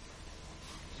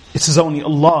 it is only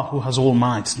Allah who has all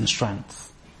might and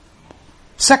strength.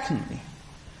 Secondly,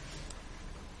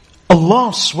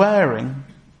 Allah swearing,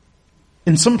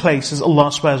 in some places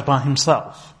Allah swears by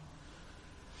Himself.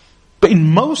 But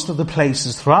in most of the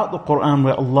places throughout the Quran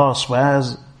where Allah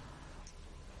swears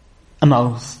an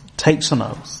oath, takes an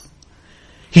oath,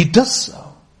 He does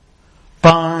so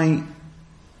by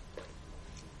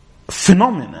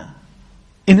phenomena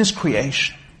in His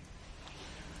creation.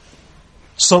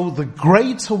 So the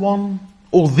greater one,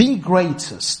 or the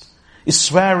greatest, is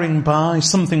swearing by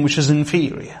something which is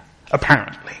inferior,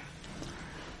 apparently.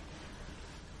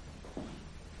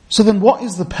 So then what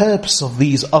is the purpose of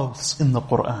these oaths in the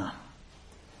Quran?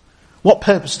 What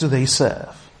purpose do they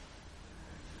serve?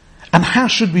 And how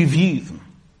should we view them?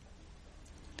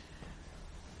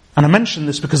 And I mention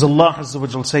this because Allah Azza wa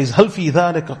Jal says, هَلْ فِي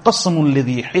ذَلِكَ قَسَمٌ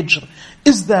لِذِي حِجْرٍ.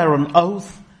 Is there an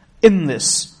oath in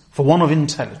this for one of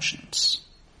intelligence?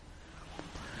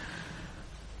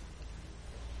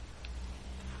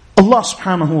 Allah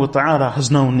subhanahu wa ta'ala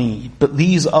has no need, but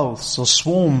these oaths are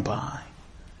sworn by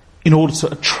in order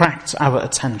to attract our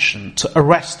attention, to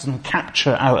arrest and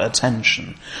capture our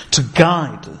attention, to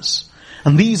guide us.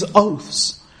 And these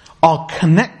oaths are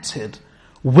connected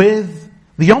with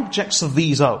the objects of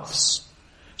these oaths.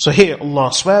 So here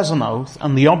Allah swears an oath,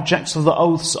 and the objects of the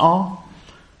oaths are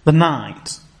the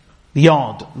night, the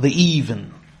odd, the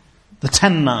even, the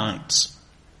 10 nights,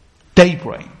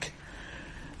 daybreak.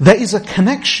 There is a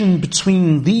connection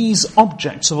between these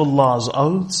objects of Allah's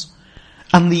oaths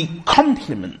and the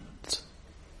complement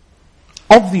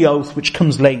of the oath which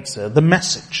comes later, the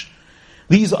message.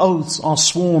 These oaths are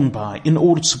sworn by in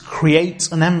order to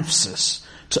create an emphasis,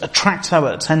 to attract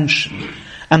our attention,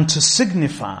 and to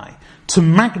signify, to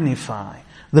magnify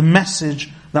the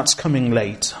message that's coming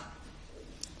later.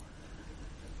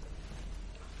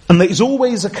 And there is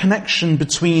always a connection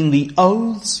between the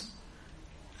oaths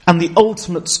and the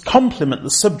ultimate complement, the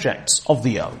subjects of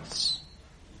the oaths.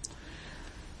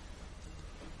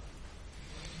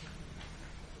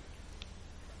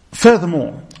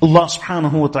 Furthermore, Allah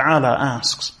subhanahu wa ta'ala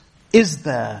asks, is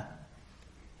there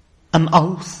an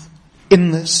oath in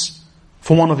this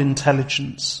for one of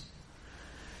intelligence?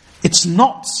 It's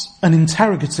not an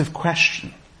interrogative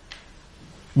question,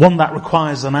 one that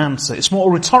requires an answer. It's more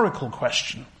a rhetorical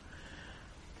question.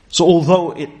 So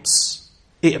although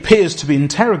it appears to be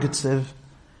interrogative,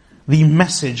 the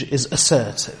message is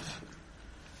assertive.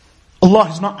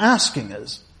 Allah is not asking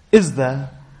us, is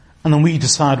there? And then we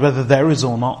decide whether there is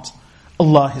or not.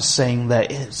 Allah is saying there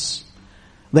is.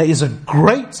 There is a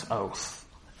great oath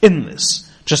in this.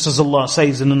 Just as Allah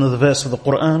says in another verse of the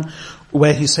Quran,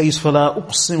 where He says, فَلَا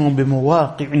أُقْسِمُ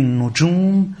بِمَوَاقِعِ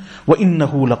النُّجُومِ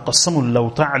وَإِنَّهُ لَقَسَمٌ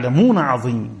لَوْ تَعْلَمُونَ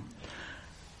عَظِيمٌ.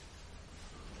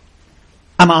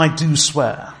 And I do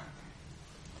swear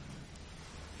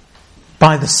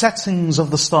by the settings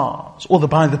of the stars, or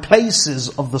by the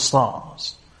places of the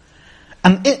stars.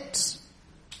 And it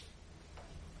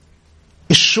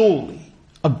is surely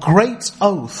a great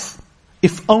oath,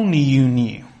 if only you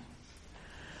knew.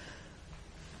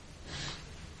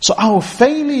 So our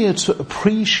failure to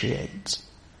appreciate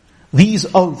these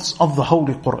oaths of the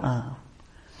Holy Qur'an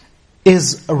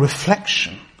is a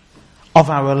reflection of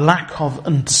our lack of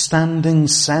understanding,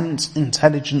 sense,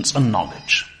 intelligence and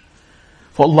knowledge.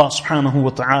 For Allah subhanahu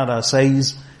wa ta'ala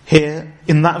says here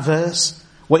in that verse,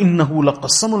 وَإِنَّهُ لَقَسَمٌ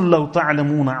لَوْ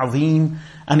تَعْلَمُونَ عَظِيمٌ,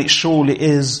 and it surely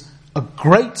is a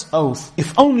great oath,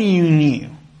 if only you knew.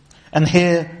 And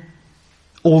here,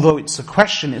 although it's a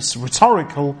question, it's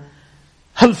rhetorical,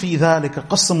 هَلْ فِي ذَلِكَ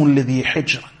قَسَمٌ لِذِي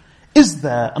حِجْرٍ, is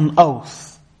there an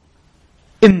oath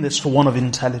in this for one of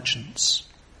intelligence?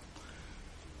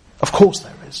 Of course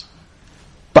there is.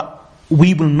 But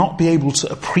we will not be able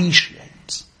to appreciate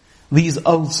these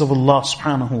oaths of Allah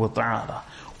subhanahu wa ta'ala,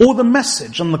 or the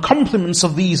message and the compliments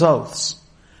of these oaths,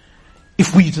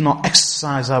 if we do not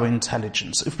exercise our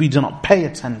intelligence, if we do not pay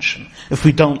attention, if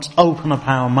we don't open up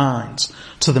our minds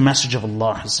to the message of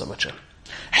Allah Azza wa Jal.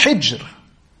 Hijr,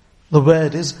 the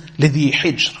word is lidhi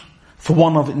hijr, for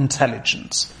one of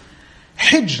intelligence.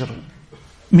 Hijr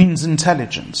means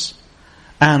intelligence,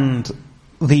 and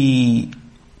the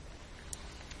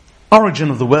origin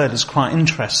of the word is quite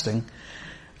interesting.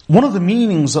 One of the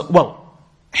meanings of,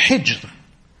 hijr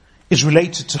is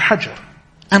related to hajar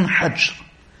and hajr.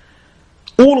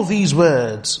 All of these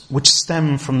words, which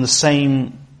stem from the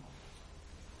same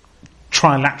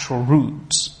trilateral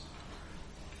roots,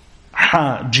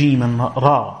 ha, jim and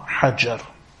ra, hajar.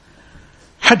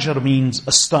 Hajar means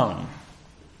a stone.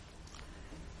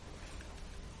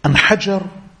 And hajar,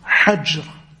 hajr,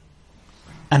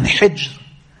 and hijr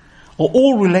are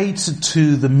all related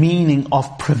to the meaning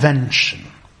of prevention.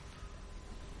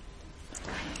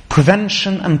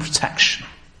 Prevention and protection.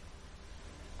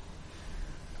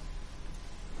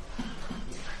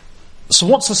 So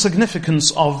what's the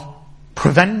significance of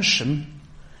prevention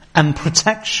and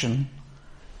protection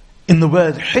in the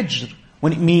word hijr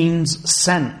when it means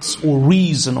sense or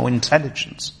reason or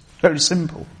intelligence? Very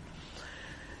simple.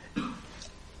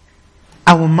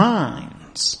 Our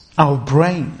minds, our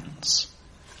brains,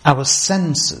 our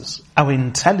senses, our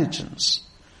intelligence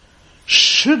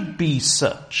should be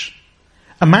such.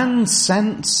 A man's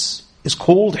sense is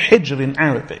called hijr in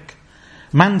Arabic.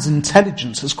 Man's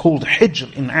intelligence is called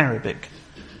hijr in Arabic,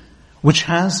 which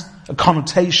has a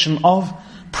connotation of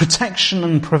protection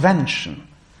and prevention,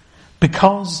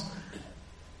 because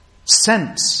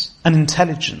sense and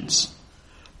intelligence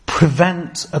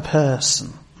prevent a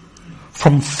person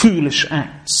from foolish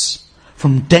acts,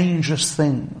 from dangerous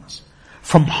things,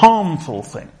 from harmful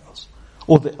things,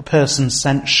 or that a person's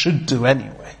sense should do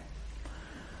anyway.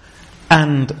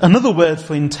 And another word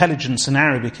for intelligence in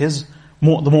Arabic is,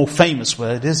 the more famous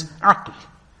word is aql.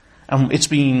 And it's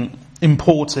been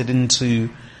imported into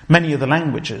many other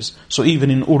languages. So even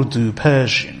in Urdu,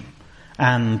 Persian,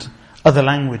 and other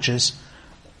languages,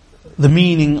 the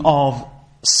meaning of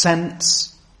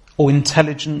sense or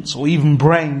intelligence or even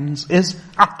brains is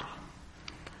aql.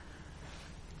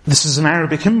 This is an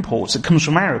Arabic import. It comes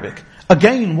from Arabic.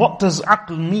 Again, what does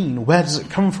aql mean? Where does it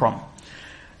come from?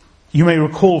 You may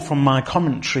recall from my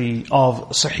commentary of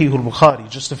Sahih al-Bukhari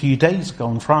just a few days ago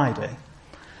on Friday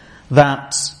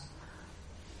that,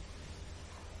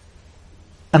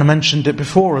 and I mentioned it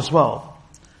before as well,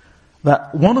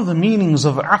 that one of the meanings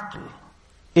of aql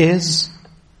is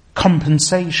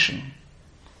compensation,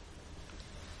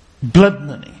 blood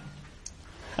money,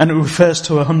 and it refers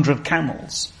to 100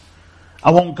 camels.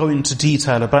 I won't go into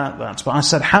detail about that, but I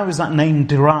said, how is that name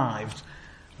derived?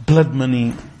 Blood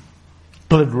money,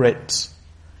 blood writ.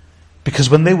 Because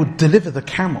when they would deliver the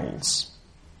camels,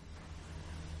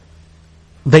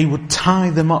 they would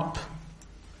tie them up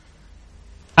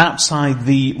outside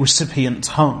the recipient's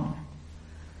home.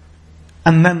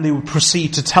 And then they would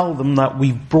proceed to tell them that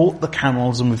we've brought the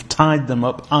camels and we've tied them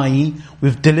up, i.e.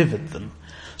 we've delivered them.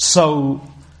 So,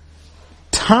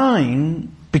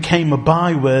 tying became a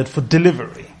byword for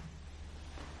delivery.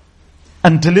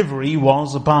 And delivery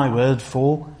was a byword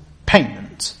for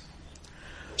payment.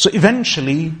 So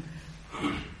eventually,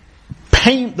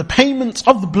 the payment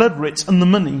of the blood writs and the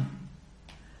money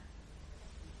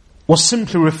was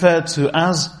simply referred to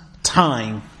as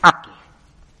tying, aql.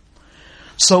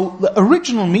 So the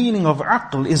original meaning of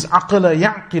aql is aqla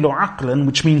ya'qilu aqlan,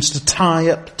 which means to tie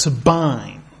up, to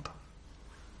bind.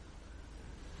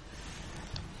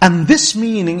 And this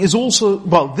meaning is also,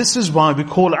 this is why we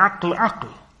call aql aql.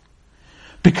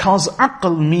 Because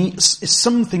aql is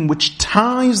something which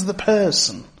ties the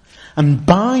person and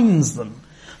binds them,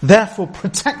 therefore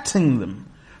protecting them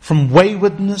from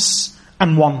waywardness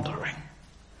and wandering.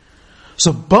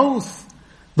 So both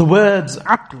the words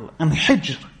aql and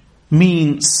hijr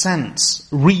mean sense,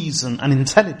 reason and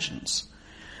intelligence.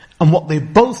 And what they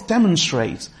both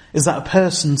demonstrate is that a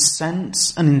person's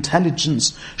sense and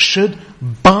intelligence should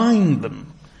bind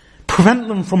them, prevent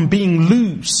them from being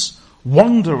loose,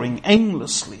 wandering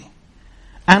aimlessly,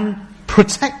 and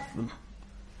protect them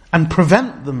and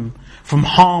prevent them from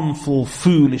harmful,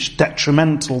 foolish,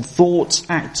 detrimental thoughts,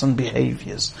 acts and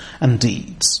behaviors and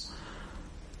deeds.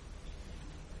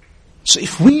 So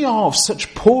if we are of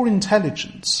such poor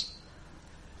intelligence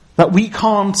that we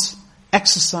can't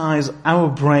exercise our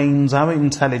brains, our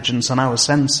intelligence and our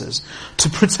senses to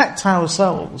protect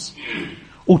ourselves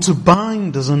or to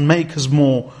bind us and make us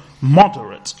more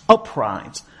moderate,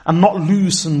 upright and not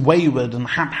loose and wayward and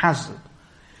haphazard,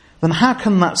 then how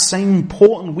can that same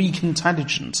poor and weak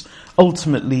intelligence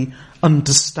ultimately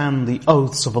understand the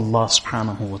oaths of Allah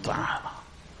subhanahu wa ta'ala?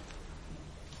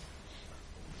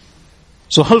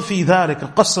 So هل في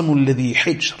ذلك قسم الذي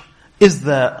حجر? Is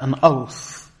there an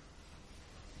oath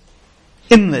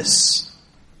in this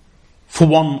for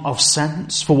one of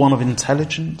sense, for one of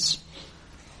intelligence?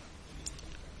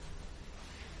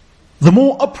 The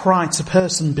more upright a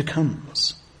person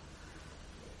becomes,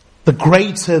 the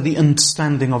greater the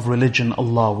understanding of religion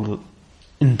Allah will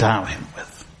endow him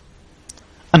with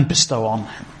and bestow on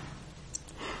him.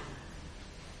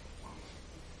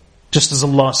 Just as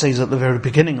Allah says at the very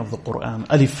beginning of the Quran,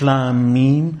 Alif Lam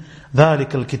Mim, ذَلِكَ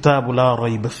الْكِتَابُ لَا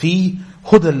رَيْبَ فِيهِ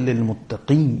هُدًى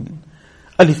لِلْمُتَّقِينَ.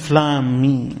 Alif Lam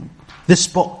Mim. This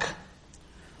book,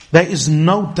 there is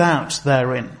no doubt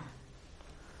therein.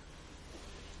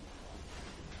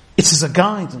 It is a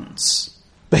guidance.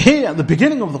 But here at the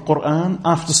beginning of the Quran,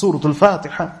 after Surah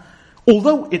Al-Fatiha,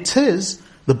 although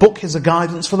the book is a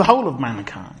guidance for the whole of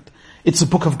mankind. It's a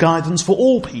book of guidance for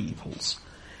all peoples.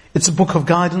 It's a book of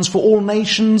guidance for all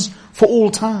nations, for all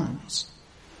times.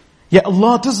 Yet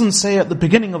Allah doesn't say at the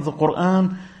beginning of the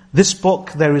Quran, this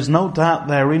book, there is no doubt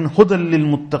therein,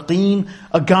 هُدًى لِلْمُتَّقِينَ,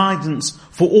 a guidance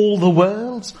for all the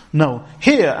worlds. No,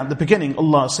 here at the beginning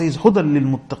Allah says,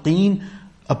 هُدًى لِلْمُتَّقِينَ,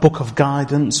 a book of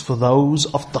guidance for those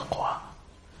of taqwa,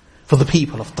 for the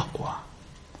people of taqwa.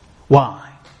 Why?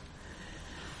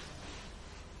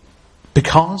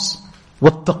 Because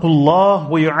وَاتَّقُوا اللَّهَ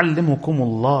وَيُعَلِّمُكُمُ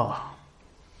اللَّهُ.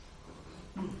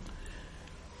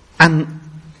 And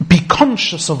be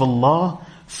conscious of Allah,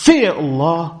 fear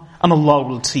Allah, and Allah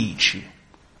will teach you.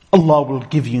 Allah will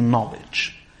give you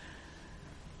knowledge.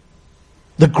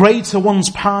 The greater one's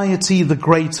piety, the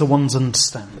greater one's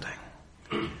understanding.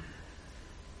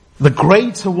 The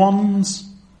greater one's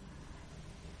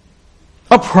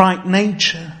upright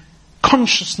nature,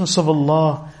 consciousness of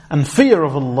Allah, and fear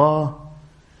of Allah,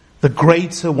 the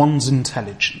greater one's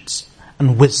intelligence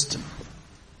and wisdom.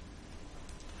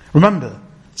 Remember,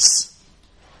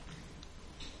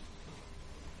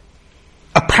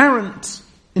 apparent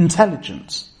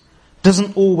intelligence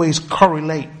doesn't always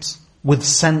correlate with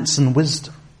sense and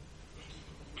wisdom.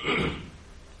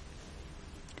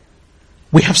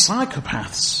 We have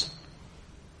psychopaths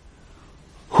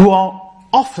who are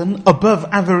often above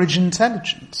average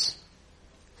intelligence.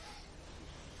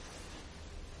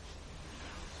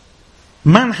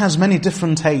 Man has many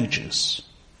different ages.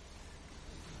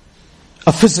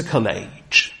 A physical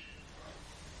age,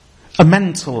 a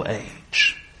mental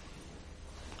age,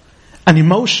 an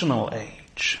emotional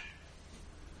age,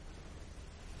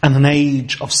 and an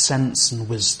age of sense and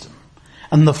wisdom.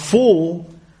 And the four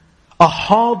are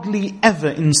hardly ever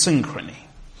in synchrony.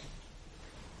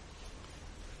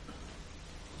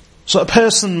 So a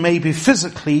person may be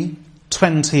physically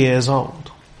 20 years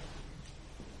old.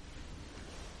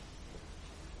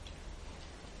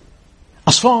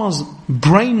 As far as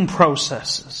brain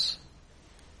processes,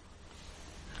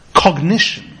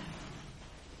 cognition,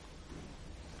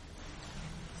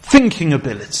 thinking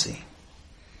ability,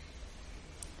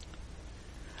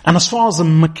 and as far as the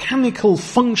mechanical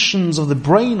functions of the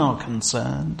brain are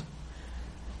concerned,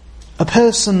 a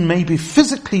person may be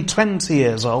physically 20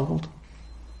 years old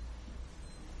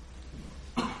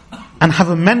and have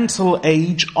a mental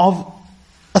age of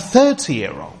a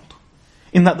 30-year-old,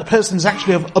 in that the person is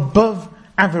actually of above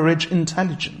average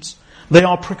intelligence. They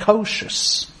are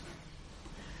precocious.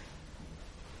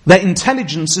 Their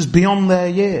intelligence is beyond their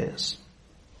years.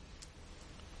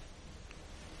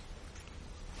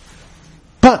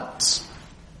 But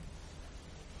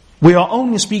we are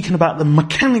only speaking about the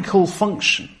mechanical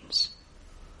functions,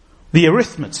 the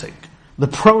arithmetic, the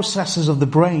processes of the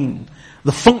brain,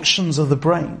 the functions of the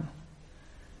brain.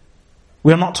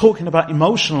 We are not talking about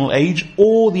emotional age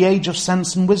or the age of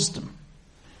sense and wisdom.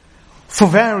 For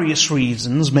various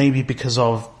reasons, maybe because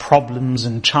of problems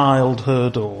in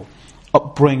childhood or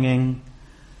upbringing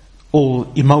or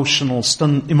emotionally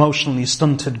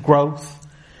stunted growth,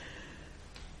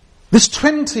 this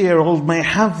 20-year-old may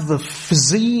have the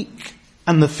physique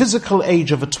and the physical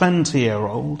age of a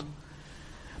 20-year-old,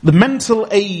 the mental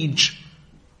age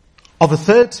of a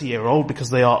 30-year-old because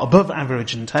they are above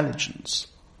average intelligence,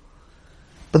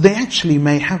 but they actually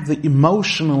may have the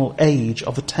emotional age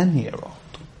of a 10-year-old.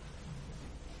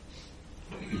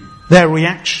 Their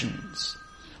reactions,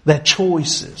 their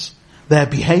choices, their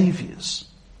behaviors,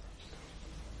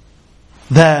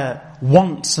 their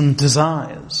wants and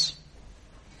desires,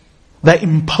 their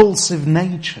impulsive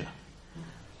nature,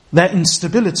 their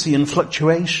instability and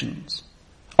fluctuations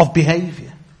of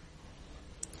behavior,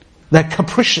 their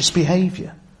capricious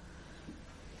behavior.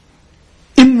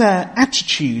 In their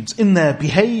attitudes, in their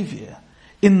behavior,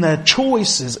 in their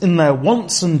choices, in their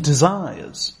wants and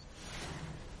desires,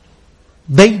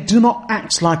 they do not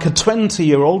act like a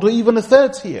 20-year-old or even a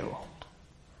 30-year-old.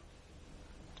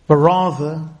 But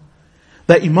rather,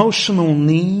 their emotional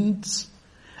needs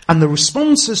and the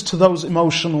responses to those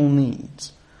emotional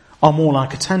needs are more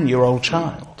like a 10-year-old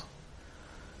child.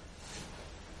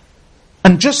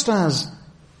 And just as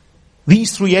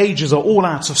these three ages are all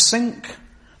out of sync,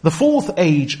 the fourth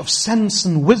age of sense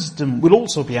and wisdom will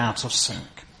also be out of sync.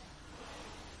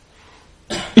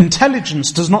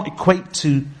 Intelligence does not equate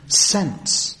to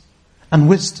sense and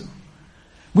wisdom.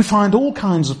 We find all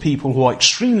kinds of people who are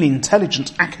extremely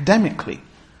intelligent academically,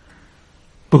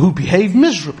 but who behave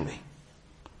miserably.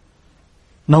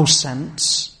 No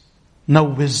sense, no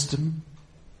wisdom.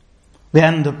 They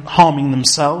end up harming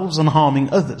themselves and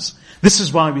harming others. This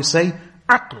is why we say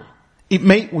aql. We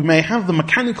may have the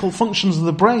mechanical functions of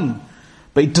the brain,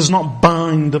 but it does not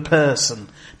bind a person.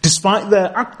 Despite their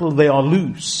aql, they are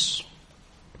loose.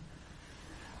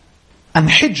 And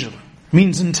hijr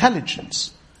means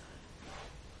intelligence.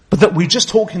 But that we're just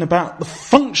talking about the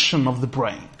function of the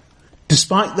brain.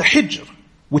 Despite the hijr,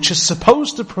 which is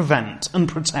supposed to prevent and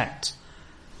protect,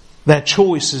 their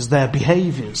choices, their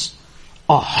behaviors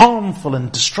are harmful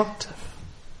and destructive.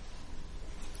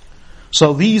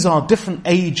 So these are different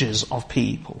ages of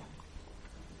people.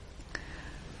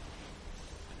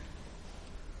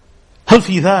 هل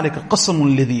في ذلك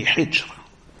قسم لذي حجر?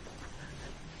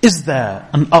 Is there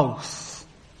an oath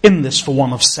in this for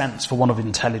one of sense, for one of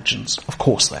intelligence? Of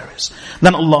course there is.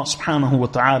 Then Allah subhanahu wa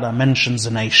ta'ala mentions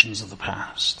the nations of the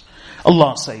past.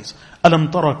 Allah says,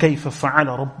 أَلَمْ تَرَ كَيْفَ فَعَلَ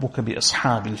رَبُّكَ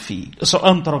بِأَصْحَابِ الْفِيلِ. So,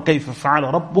 أَلَمْ تَرَ كَيْفَ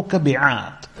فَعَلَ رَبُّكَ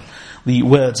بِعَادٍ. The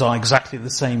words are exactly the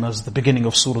same as the beginning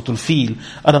of Surah Al-Fil.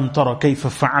 أَلَمْ تَرَ كَيْفَ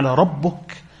فَعَلَ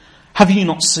رَبُّكَ. Have you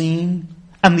not seen?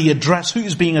 And the address, who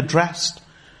is being addressed?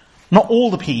 Not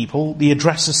all the people, the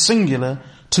address is singular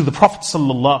to the Prophet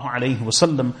sallallahu alaihi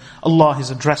wasallam. Allah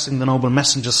is addressing the noble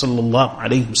messenger sallallahu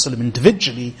alaihi wasallam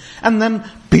individually, and then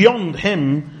beyond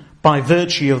him, by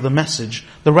virtue of the message,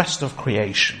 the rest of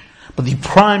creation. But the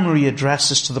primary address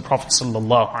is to the Prophet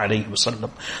sallallahu alaihi wasallam.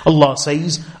 Allah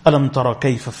says, "Alam tara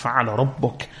kayfa fa'ala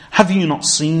rabbuk." Have you not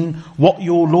seen what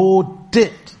your Lord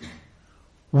did?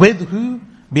 With who?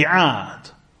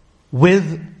 Bi'ad.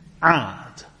 With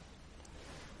Ad.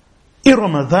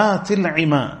 Iram dhatil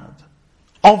imad.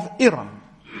 Of Iram.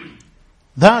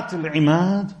 Dhatil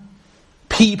imad.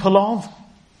 People of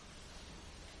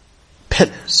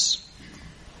pillars.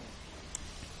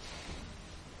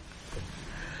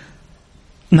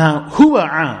 Now, who are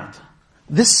Ad?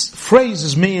 This phrase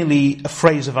is merely a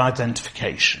phrase of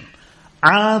identification.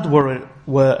 Ad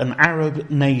were an Arab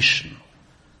nation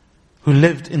who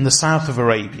lived in the south of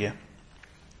Arabia,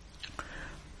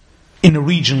 in a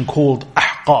region called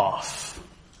Ahqaf,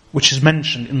 which is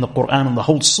mentioned in the Quran, and the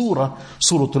whole surah,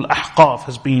 Surah Al-Ahqaf,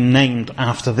 has been named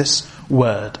after this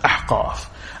word, Ahqaf.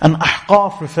 And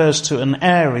Ahqaf refers to an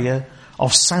area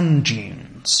of sand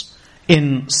dunes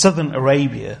in southern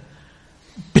Arabia,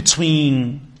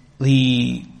 between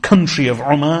the country of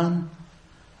Oman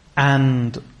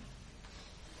and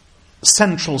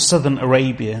central southern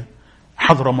Arabia,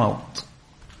 Hadramaut.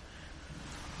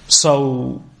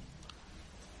 So,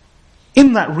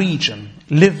 in that region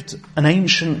lived an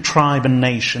ancient tribe and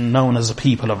nation known as the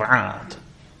people of Ad.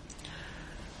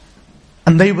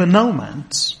 And they were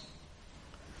nomads.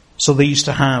 So they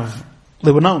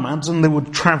were nomads, and they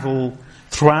would travel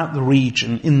throughout the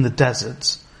region in the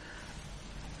deserts.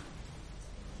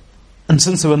 And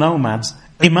since they were nomads,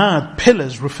 imad,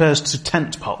 pillars, refers to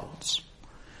tent poles.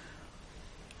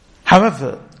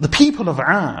 However, the people of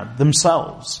Ad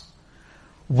themselves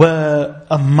were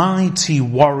a mighty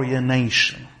warrior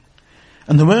nation.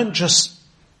 And they weren't just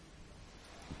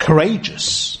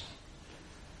courageous,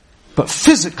 but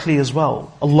physically as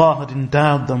well. Allah had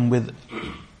endowed them with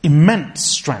immense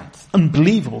strength,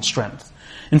 unbelievable strength.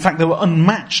 In fact, they were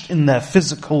unmatched in their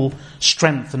physical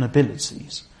strength and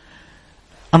abilities.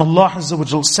 And Allah Azza wa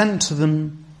Jal sent to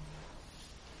them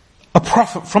a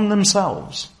prophet from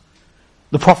themselves,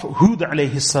 the Prophet Hud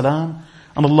alayhi salam.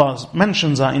 And Allah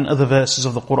mentions that in other verses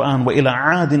of the Quran, وَإِلَىٰ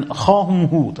عَادٍ أَخَاهُمْ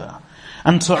هُودًا.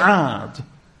 And to Ad,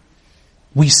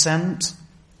 we sent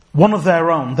one of their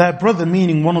own, their brother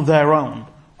meaning one of their own,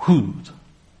 Hud.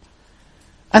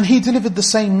 And he delivered the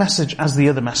same message as the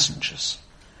other messengers.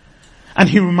 And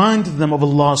he reminded them of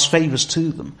Allah's favours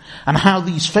to them, and how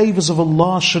these favours of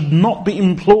Allah should not be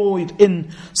employed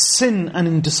in sin and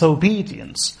in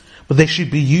disobedience, but they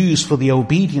should be used for the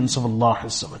obedience of Allah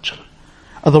Azza wa Jal.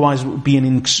 Otherwise it would be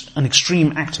an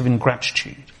extreme act of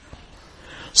ingratitude.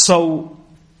 So,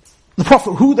 the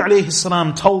Prophet Hud alayhi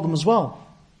salam told them as well,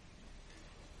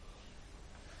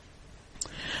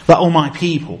 that, O my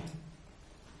people,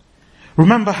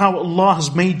 remember how Allah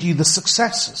has made you the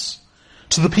successors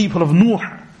to the people of Nuh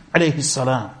alayhi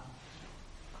salam.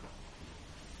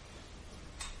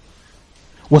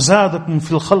 وَزَادَكُمْ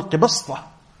فِي الْخَلْقِ بَسْطَةً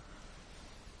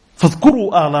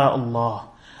فَاذْكُرُوا آلَاءَ اللَّهِ.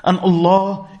 And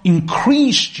Allah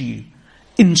increased you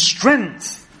in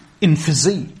strength, in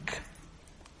physique.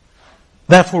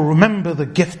 Therefore remember the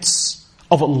gifts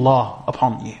of Allah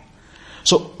upon you.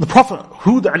 So the Prophet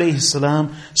Hud alayhi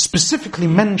salam specifically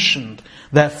mentioned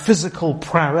their physical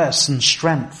prowess and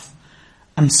strength,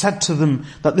 and said to them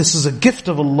that this is a gift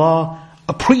of Allah,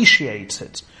 appreciate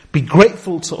it, be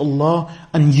grateful to Allah,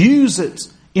 and use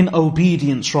it in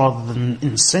obedience rather than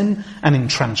in sin and in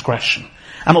transgression.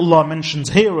 And Allah mentions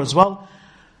here as well,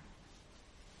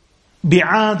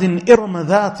 بِعَادٍ إِرَمَ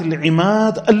ذَاتِ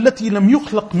الْعِمَادِ الَّتِي لَمْ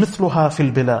يُخْلَقْ مِثْلُهَا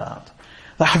فِي الْبِلَادِ.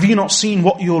 That have you not seen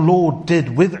what your Lord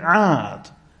did with Ad,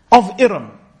 of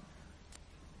Iram,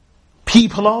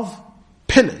 people of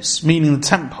pillars, meaning the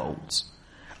tent poles,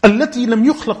 الَّتِي لَمْ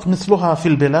يُخْلَقْ مِثْلُهَا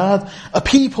فِي الْبِلَادِ, a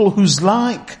people whose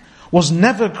like was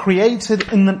never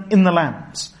created in the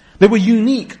lands. They were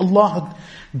unique. Allah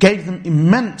gave them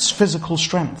immense physical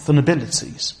strength and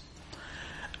abilities.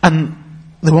 And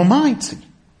they were mighty.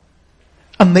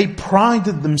 And they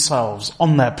prided themselves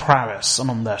on their prowess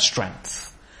and on their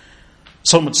strength.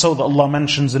 So much so that Allah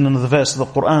mentions in another verse of the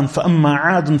Quran, فَأَمَّا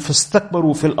عَادٌ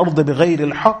فَاسْتَكْبَرُوا فِي الْأَرْضِ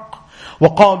بِغَيْرِ الْحَقِّ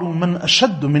وَقَالُوا مَنْ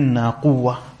أَشَدُّ مِنَّا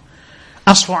قُوَّةً.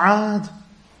 As for Ad,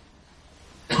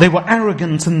 they were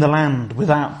arrogant in the land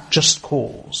without just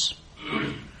cause.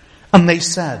 And they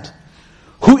said,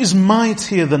 who is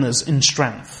mightier than us in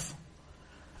strength?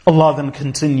 Allah then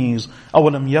continues,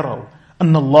 أَوَلَمْ يَرَوْا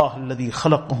أَنَّ اللَّهَ الَّذِي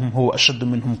خَلَقَهُمْ هُوَ أَشَدُّ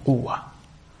مِنْهُمْ قُوَّةً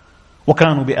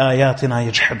وَكَانُوا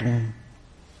بِآيَاتِنَا يَجْحَدُونَ.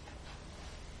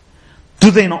 Do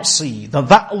they not see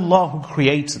that Allah who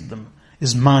created them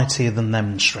is mightier than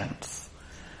them in strength?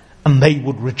 And they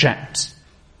would reject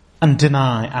and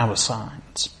deny our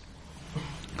signs.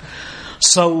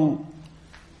 So,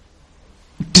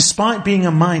 despite being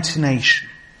a mighty nation,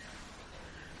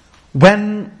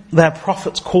 when their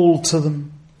prophets called to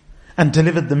them and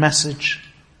delivered the message,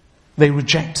 they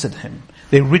rejected him,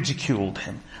 they ridiculed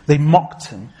him, they mocked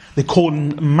him, they called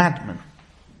him a madman.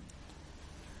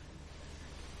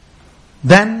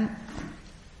 Then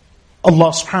Allah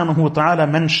subhanahu wa ta'ala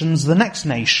mentions the next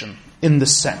nation in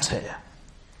this set here.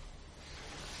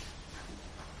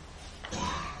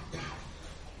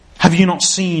 Have you not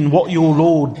seen what your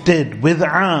Lord did with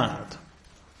Ad,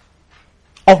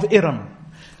 of Iram?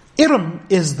 Iram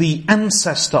is the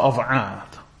ancestor of Ad.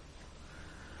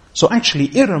 So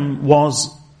actually Iram was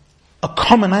a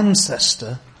common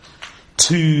ancestor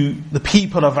to the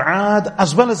people of Ad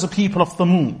as well as the people of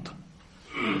Thamud.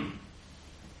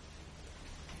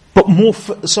 But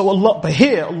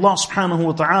here Allah subhanahu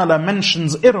wa ta'ala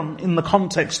mentions Iram in the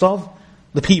context of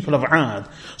the people of Ad.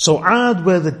 So Ad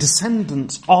were the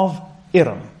descendants of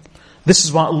Iram. This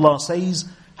is why Allah says,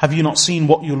 have you not seen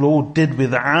what your Lord did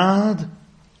with Ad,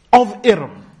 of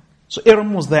Iram? So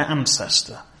Iram was their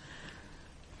ancestor.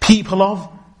 People of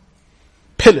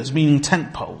pillars, meaning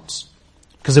tent poles,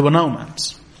 because they were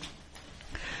nomads.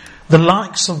 The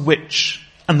likes of which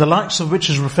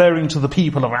is referring to the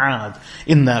people of Ad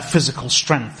in their physical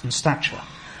strength and stature.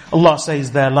 Allah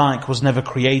says their like was never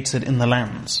created in the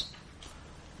lands.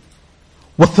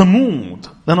 وَثَمُودَ,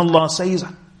 then Allah says,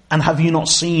 and have you not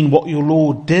seen what your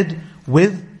Lord did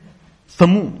with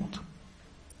Thamud?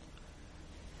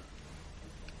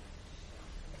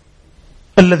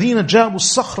 الَّذِينَ جَابُوا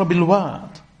الصَّخْرَ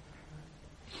بِالْوَادِ.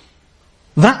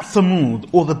 That Thamud,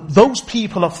 or those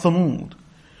people of Thamud,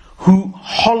 who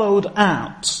hollowed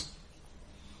out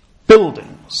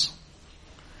buildings,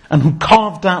 and who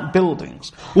carved out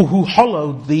buildings, or who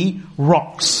hollowed the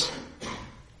rocks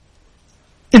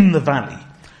in the valley.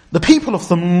 The people of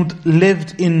Thamud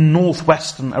lived in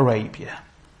northwestern Arabia,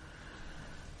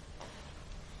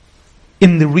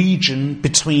 in the region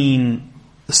between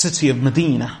the city of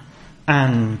Medina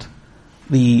and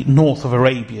the north of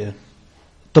Arabia,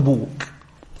 Tabuk.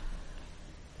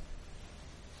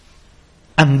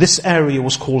 And this area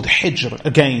was called Hijr.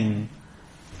 Again,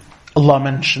 Allah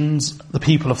mentions the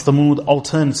people of Thamud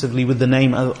alternatively with the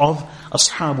name of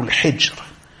Ashabul Hijr,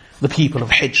 the people of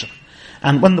Hijr.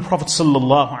 And when the Prophet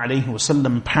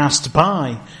ﷺ passed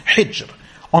by Hijr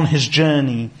on his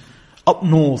journey up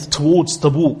north towards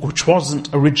Tabuk, which wasn't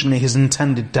originally his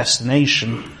intended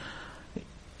destination,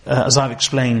 as I've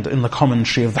explained in the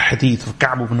commentary of the hadith of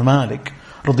Ka'b ibn Malik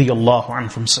radiyallahu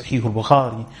anhu from Sahih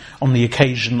al-Bukhari, on the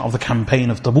occasion of the campaign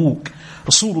of Tabuk,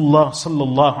 Rasulullah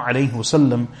sallallahu alayhi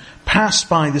wasallam passed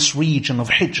by this region of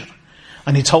Hijr,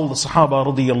 and he told the Sahaba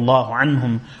radiyallahu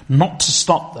anhum not to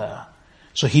stop there.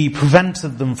 So he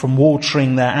prevented them from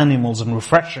watering their animals and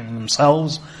refreshing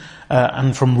themselves,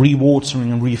 and from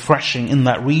re-watering and refreshing in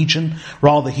that region.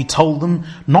 Rather, he told them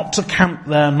not to camp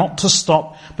there, not to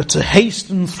stop, but to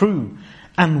hasten through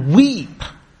and weep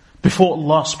before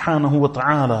Allah subhanahu wa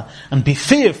ta'ala, and be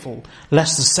fearful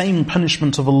lest the same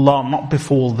punishment of Allah not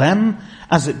befall them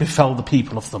as it befell the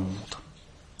people of Thamud.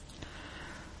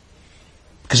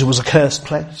 Because it was a cursed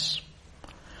place.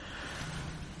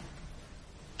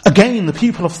 Again, the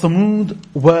people of Thamud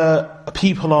were a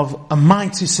people of a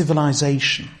mighty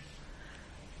civilization.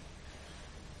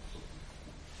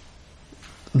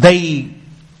 They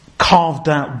carved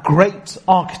out great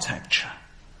architecture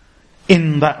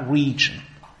in that region,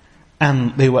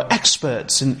 and they were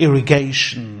experts in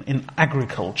irrigation, in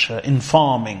agriculture, in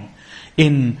farming,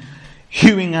 in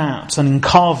hewing out and in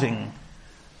carving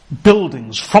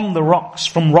buildings from the rocks,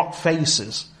 from rock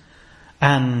faces,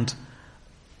 and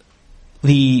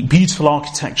the beautiful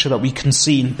architecture that we can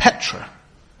see in Petra,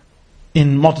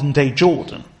 in modern day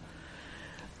Jordan.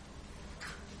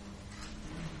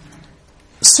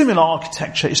 Similar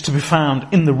architecture is to be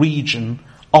found in the region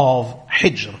of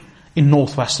Hijr, in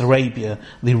northwest Arabia,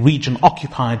 the region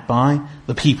occupied by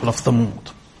the people of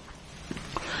Thamud.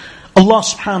 Allah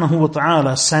subhanahu wa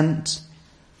ta'ala sent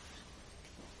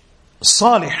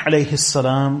Salih alayhi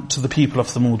salam to the people of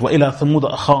Thamud. وَإِلَى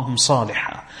ثَمُودَ أَخَاهُمْ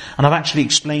صَالِحًا. And I've actually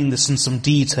explained this in some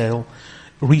detail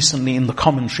recently in the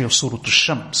commentary of Surah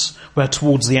Ash-Shams, where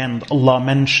towards the end Allah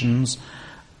mentions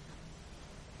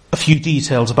a few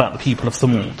details about the people of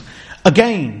Thamud.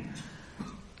 Again,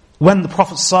 when the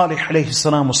Prophet Salih alayhi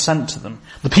salam was sent to them,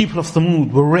 the people of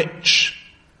Thamud were rich,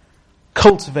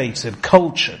 cultivated,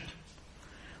 cultured.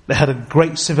 They had a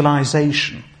great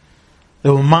civilization. They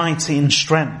were mighty in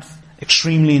strength,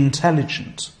 extremely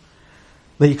intelligent.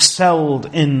 They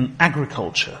excelled in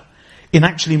agriculture, in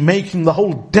actually making the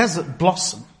whole desert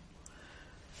blossom.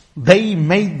 They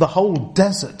made the whole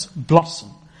desert blossom.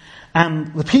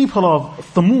 And the people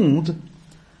of Thamud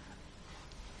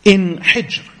in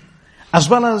Hijr, as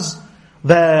well as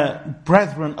their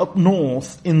brethren up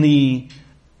north of the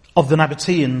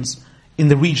Nabateans in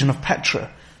the region of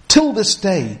Petra, till this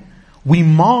day, we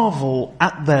marvel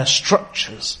at their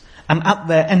structures and at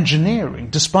their engineering,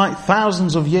 despite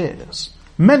thousands of years,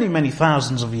 many, many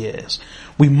thousands of years.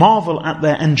 We marvel at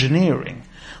their engineering,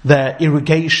 their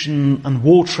irrigation and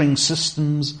watering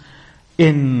systems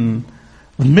in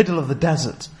the middle of the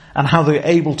desert, and how they're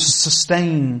able to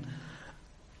sustain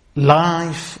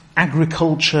life,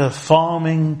 agriculture,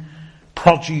 farming,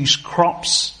 produce,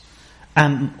 crops,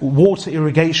 and water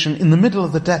irrigation in the middle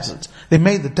of the desert. They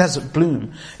made the desert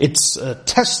bloom. It's a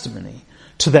testimony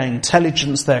to their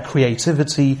intelligence, their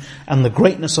creativity, and the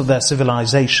greatness of their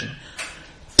civilization.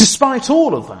 Despite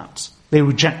all of that, they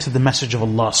rejected the message of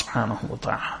Allah subhanahu wa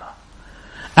ta'ala.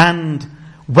 And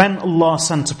when Allah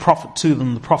sent a prophet to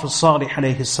them, the Prophet Salih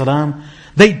alayhi salam,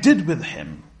 they did with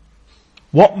him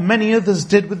what many others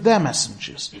did with their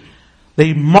messengers.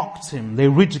 They mocked him, they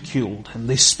ridiculed him,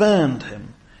 they spurned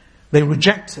him, they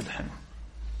rejected him.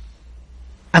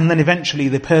 And then eventually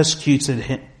they persecuted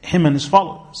him and his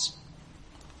followers.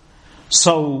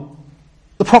 So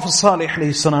the Prophet Salih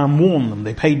alayhi salam warned them,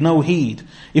 they paid no heed.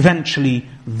 Eventually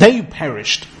they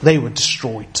perished, they were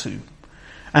destroyed too.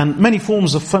 And many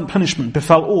forms of punishment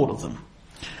befell all of them.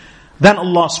 Then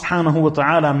Allah subhanahu wa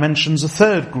ta'ala mentions a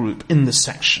third group in this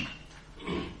section.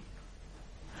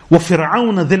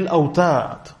 وَفِرْعَوْنَ ذِي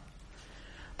الْأَوْتَادِ.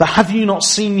 That have you not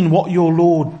seen what your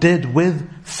Lord did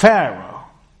with Pharaoh,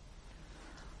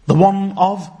 the one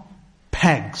of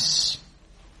pegs?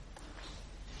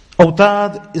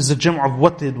 Awtad is the jam' of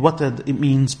watad. Watad, it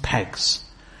means pegs.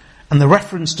 And the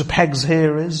reference to pegs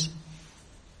here is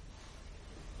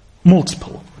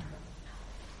multiple.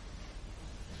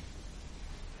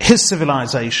 His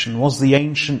civilization was the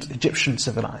ancient Egyptian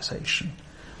civilization.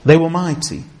 They were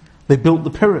mighty. They built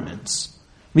the pyramids.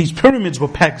 These pyramids were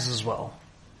pegs as well.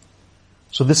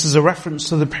 So this is a reference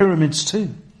to the pyramids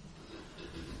too.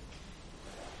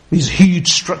 These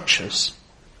huge structures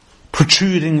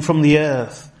protruding from the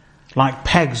earth like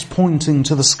pegs pointing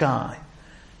to the sky.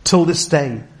 Till this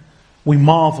day, we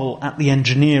marvel at the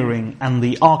engineering and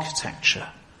the architecture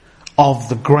of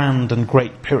the grand and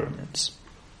great pyramids.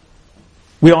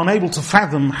 We are unable to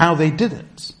fathom how they did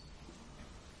it,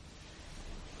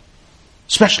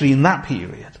 especially in that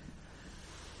period.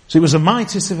 So it was a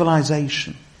mighty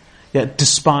civilization, yet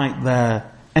despite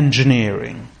their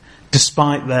engineering,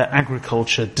 despite their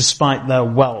agriculture, despite their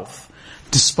wealth,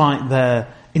 despite their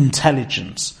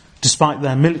intelligence, despite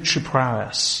their military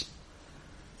prowess,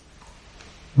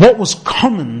 what was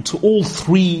common to all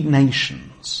three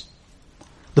nations,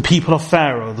 the people of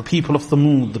Pharaoh, the people of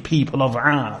Thamud, the people of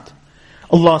Ad,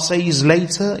 Allah says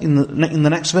later in the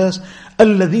next verse,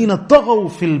 الَّذِينَ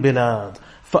طَغَوْا فِي الْبِلَادِ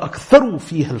فَأَكْثَرُوا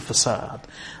فِيهَا الْفَسَادِ.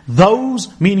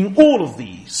 Those, meaning all of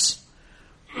these,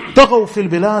 طَغَوْا فِي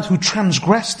الْبِلَادِ, who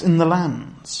transgressed in the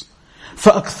lands,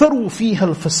 فَأَكْثَرُوا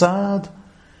فِيهَا الْفَسَادِ,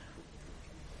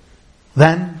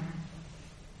 then,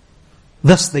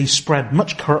 thus they spread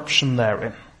much corruption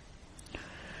therein.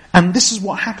 And this is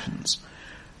what happens.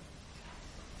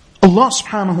 Allah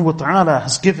subhanahu wa ta'ala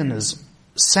has given us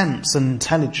sense and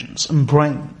intelligence and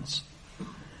brains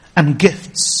and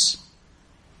gifts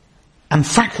and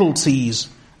faculties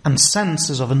and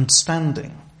senses of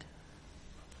understanding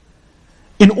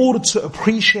in order to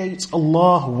appreciate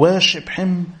Allah, worship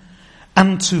Him,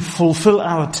 and to fulfill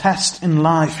our test in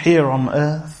life here on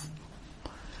earth,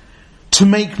 to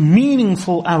make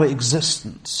meaningful our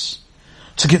existence,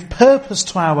 to give purpose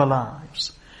to our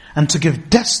lives, and to give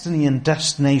destiny and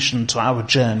destination to our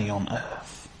journey on earth.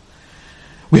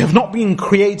 We have not been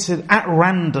created at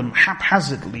random,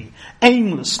 haphazardly,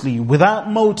 aimlessly,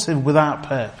 without motive, without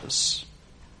purpose.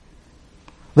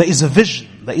 There is a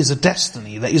vision, there is a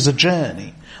destiny, there is a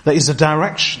journey, there is a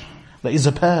direction, there is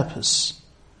a purpose.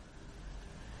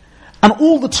 And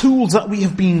all the tools that we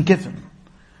have been given,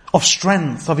 of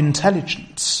strength, of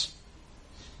intelligence,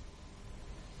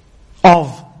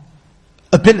 of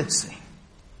ability,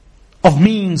 of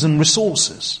means and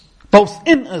resources, both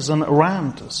in us and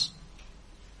around us,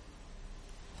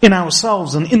 in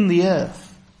ourselves and in the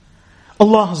earth.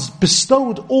 Allah has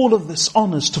bestowed all of this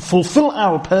on us to fulfill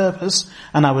our purpose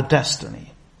and our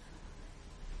destiny,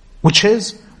 which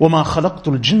is وَمَا خَلَقْتُ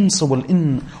الْجِنَّ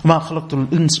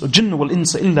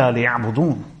وَالْإِنسَ إِلَّا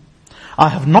لِيَعْبُدُونَ. I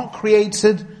have not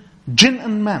created jinn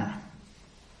and man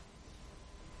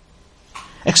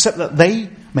except that they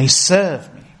may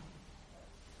serve me.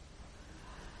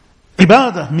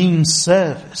 Ibadah means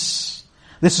service.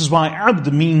 This is why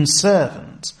abd means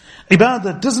servant.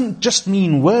 Ibadah doesn't just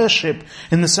mean worship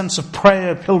in the sense of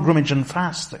prayer, pilgrimage and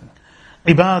fasting.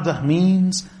 Ibadah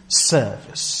means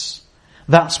service.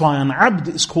 That's why an abd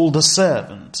is called a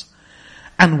servant.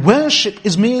 And worship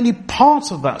is merely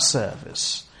part of that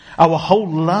service. Our whole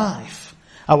life,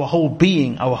 our whole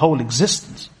being, our whole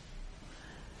existence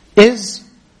is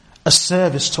a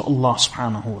service to Allah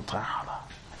subhanahu wa ta'ala.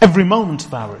 Every moment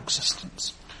of our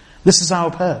existence. This is our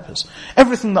purpose.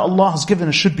 Everything that Allah has given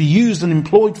us should be used and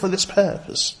employed for this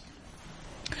purpose.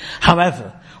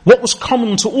 However, what was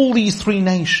common to all these three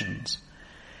nations,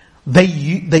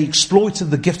 they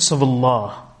exploited the gifts of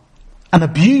Allah and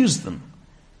abused them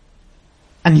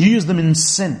and used them in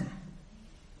sin.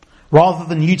 Rather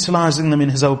than utilizing them in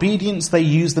His obedience, they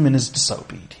used them in His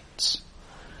disobedience.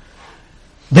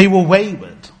 They were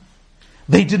wayward.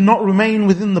 They did not remain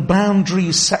within the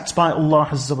boundaries set by Allah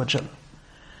Azza wa Jal.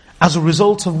 As a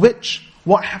result of which,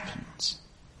 what happens?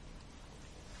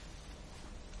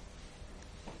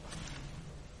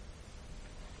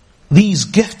 These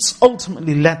gifts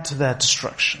ultimately led to their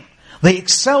destruction. They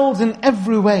excelled in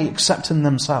every way except in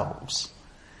themselves.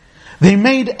 They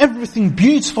made everything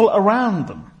beautiful around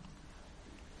them.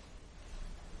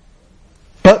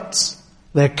 But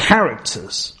their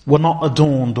characters were not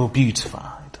adorned or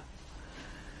beautified.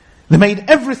 They made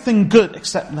everything good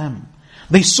except them.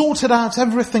 They sorted out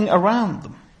everything around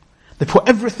them. They put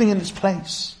everything in its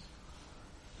place.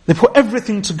 They put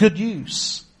everything to good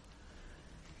use.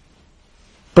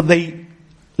 But they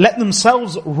let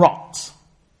themselves rot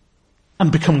and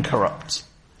become corrupt.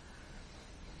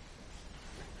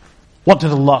 What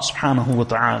did Allah subhanahu wa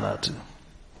ta'ala do?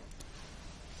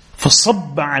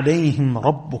 فَصَبَّ عَلَيْهِمْ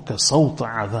رَبُّكَ صَوْتَ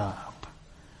عَذَابٍ.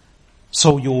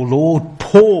 So your Lord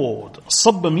poured.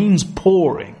 Sabba means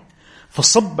pouring.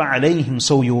 فَصَبَّ عَلَيْهِمْ.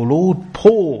 So your Lord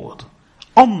poured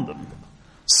on them.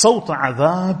 صَوْتَ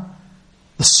عَذَابٍ.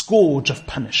 The scourge of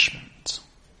punishment.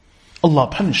 Allah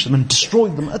punished them and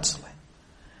destroyed them utterly.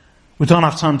 We don't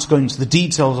have time to go into the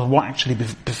details of what actually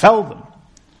befell them.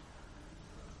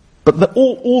 But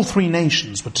all three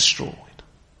nations were destroyed.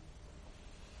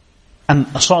 And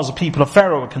as far as the people of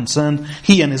Pharaoh were concerned,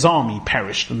 he and his army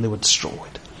perished and they were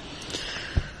destroyed.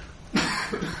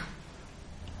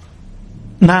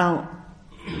 Now,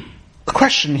 the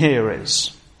question here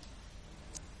is,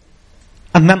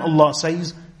 and then Allah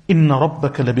says, إِنَّ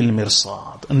رَبَّكَ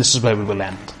لَبِالْمِرْصَادِ. And this is where we will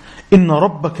end. إِنَّ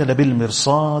رَبَّكَ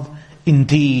لَبِالْمِرْصَادِ.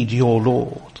 Indeed, your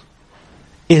Lord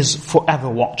is forever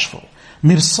watchful.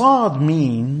 Mirsad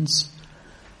means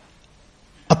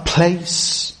a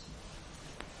place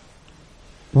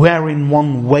wherein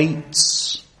one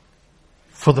waits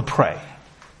for the prey.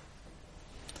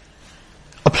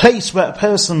 A place where a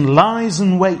person lies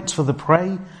and waits for the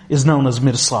prey is known as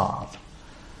mirsad.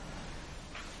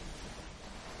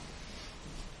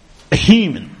 A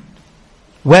human,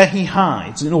 where he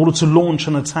hides in order to launch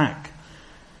an attack.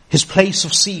 His place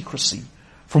of secrecy,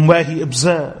 from where he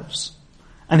observes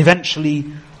and eventually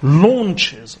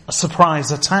launches a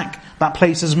surprise attack, that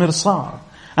place is mirsad.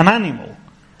 An animal,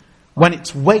 when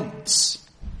it waits,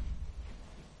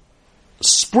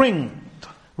 springed,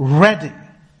 ready,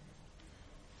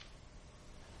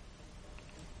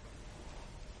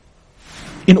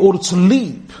 in order to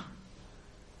leap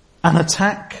and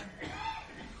attack,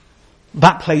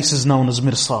 that place is known as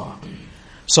mirsad.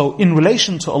 So in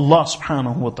relation to Allah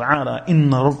subhanahu wa ta'ala,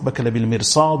 inna rabbaka labil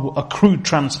mirsad, a crude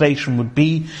translation would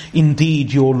be,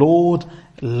 indeed your Lord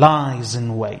lies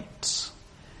in wait.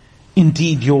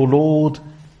 Indeed your Lord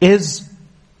is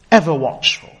ever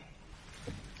watchful.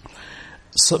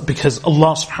 So, because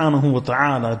Allah subhanahu wa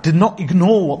ta'ala did not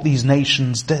ignore what these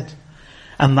nations did.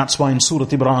 And that's why in Surah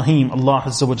Ibrahim, Allah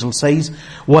Azza wa Jal says,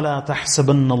 وَلَا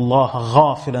تَحْسَبَنَّ اللَّهَ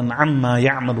غَافِلًا عَمَّا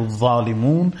يَعْمَلُ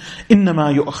الظَّالِمُونَ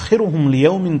إِنَّمَا يُؤَخِّرُهُمْ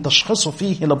لِيَوْمٍ تَشْخَصُ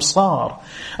فِيهِ الْأَبْصَارِ.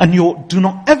 And do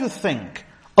not ever think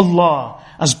Allah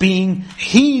as being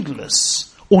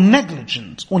heedless or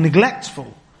negligent or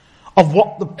neglectful of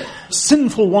what the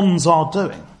sinful ones are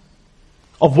doing,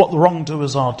 of what the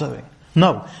wrongdoers are doing.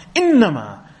 No.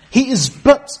 إِنَّمَا. He is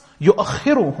but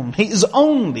يُؤَخِّرُهُمْ. He is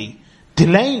only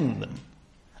delaying them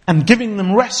and giving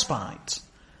them respite.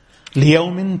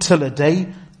 لِيَوْمٍ, till a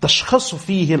day, تَشْخَصُ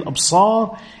فِيهِ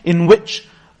الْأَبْصَارِ, in which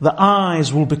the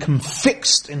eyes will become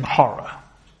fixed in horror.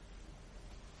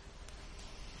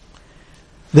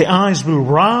 The eyes will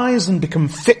rise and become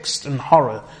fixed in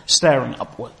horror, staring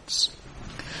upwards.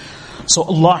 So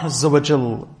Allah Azza wa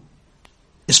Jal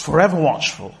is forever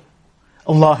watchful.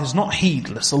 Allah is not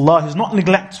heedless. Allah is not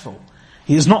neglectful.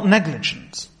 He is not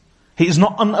negligent. He is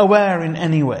not unaware in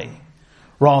any way.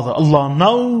 Rather, Allah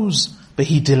knows, but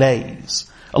He delays.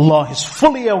 Allah is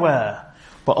fully aware,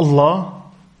 but Allah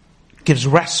gives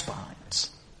respite.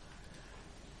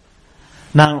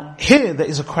 Now, here there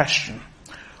is a question.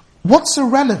 What's the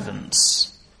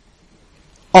relevance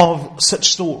of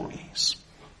such stories?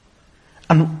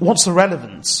 And what's the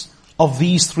relevance of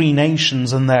these three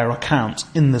nations and their account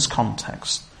in this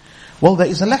context? Well, there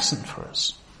is a lesson for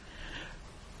us.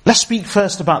 Let's speak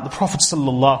first about the Prophet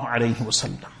sallallahu alaihi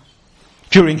wasallam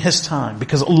during his time,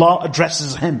 because Allah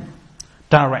addresses him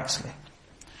directly.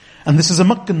 And this is a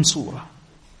Meccan surah.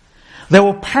 There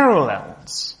were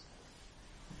parallels.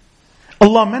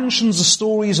 Allah mentions the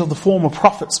stories of the former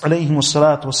prophets alayhi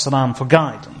wassalatu wassalam for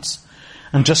guidance.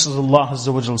 And just as Allah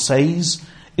Azza wa Jal says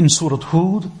in Surah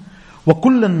Hud,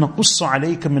 وَكُلًّا نَقُصُّ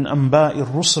عَلَيْكَ مِنْ أَنْبَاءِ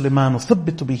الرُّسُلِ مَا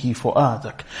نُثَبِّتُ بِهِ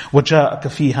فُؤَادَكَ وَجَاءَكَ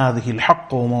فِي هَذِهِ الْحَقُّ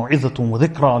وَمَوْعِظَةٌ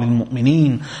وَذِكْرَى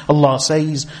لِلْمُؤْمِنِينَ. Allah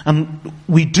says, and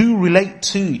we do relate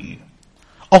to you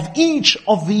of each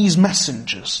of these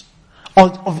messengers,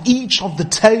 of each of the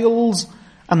tales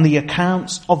and the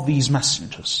accounts of these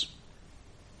messengers.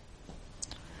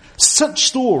 Such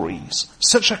stories,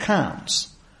 such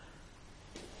accounts,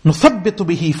 نُثَبِّتُ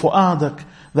بِهِ فُؤَادَكَ,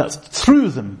 that through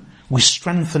them we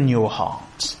strengthen your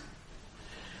heart.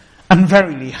 And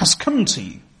verily has come to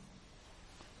you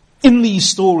in these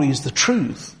stories the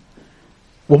truth,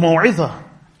 وَمَوْعِظَةٌ,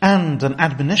 and an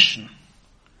admonition,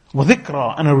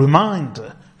 وَذِكْرَى, and a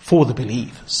reminder for the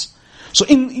believers. So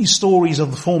in these stories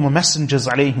of the former messengers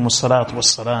alayhim wassalatu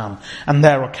wassalam, and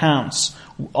their accounts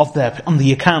of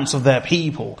the accounts of their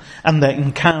people and their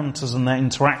encounters and their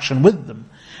interaction with them,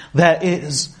 there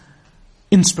is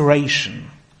inspiration,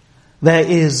 there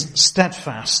is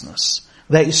steadfastness,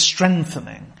 there is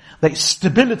strengthening, there is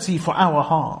stability for our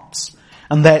hearts,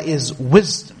 and there is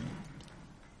wisdom,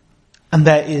 and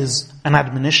there is an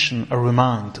admonition, a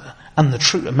reminder, and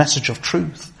a message of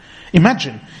truth.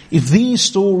 Imagine if these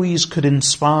stories could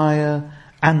inspire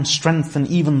and strengthen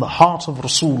even the heart of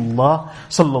Rasulullah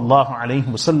sallallahu alaihi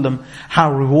wasallam,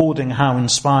 how rewarding, how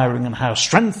inspiring, and how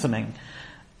strengthening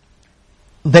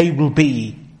they will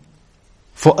be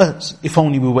for us if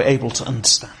only we were able to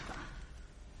understand them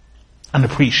and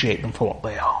appreciate them for what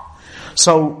they are.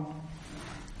 So,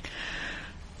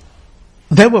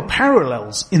 there were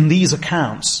parallels in these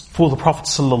accounts for the Prophet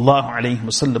sallallahu alaihi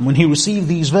wasallam. When he received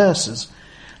these verses,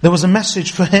 there was a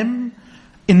message for him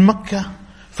in Mecca,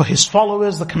 for his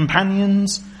followers, the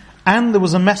companions, and there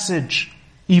was a message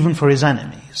even for his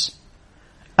enemies.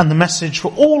 And the message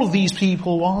for all of these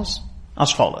people was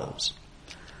as follows: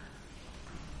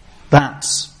 that,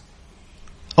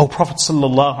 O Prophet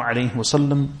sallallahu alaihi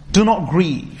wasallam, do not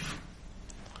grieve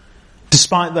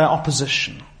despite their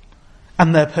opposition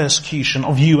and their persecution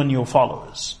of you and your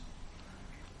followers.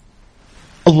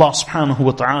 Allah subhanahu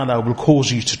wa ta'ala will cause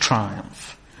you to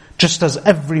triumph, just as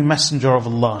every messenger of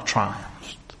Allah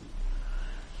triumphed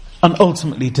and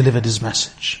ultimately delivered his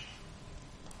message.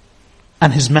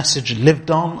 And his message lived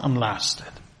on and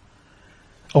lasted.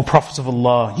 O Prophet of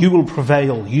Allah, you will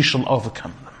prevail, you shall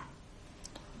overcome them,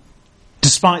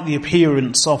 despite the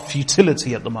appearance of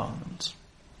futility at the moment.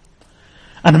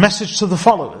 And a message to the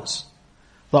followers,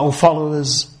 that O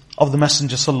followers of the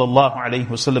Messenger sallallahu alaihi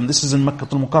wasallam, this is in Makkah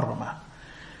al-Mukarramah,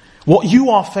 what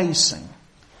you are facing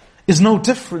is no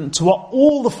different to what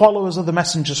all the followers of the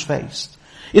messengers faced.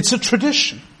 It's a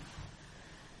tradition.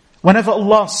 Whenever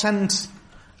Allah sent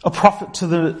a prophet to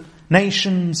the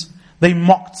nations, they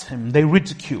mocked him, they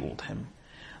ridiculed him,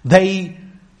 they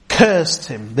cursed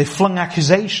him, they flung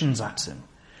accusations at him,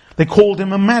 they called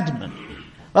him a madman.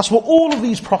 That's what all of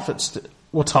these prophets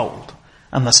were told.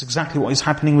 And that's exactly what is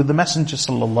happening with the Messenger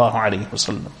sallallahu alaihi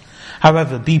wasallam.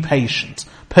 However, be patient,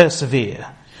 persevere,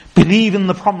 believe in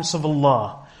the promise of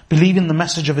Allah, believe in the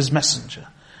message of His Messenger,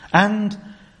 and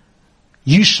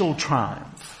you shall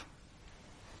triumph.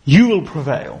 You will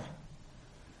prevail,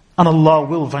 and Allah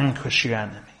will vanquish your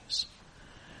enemies.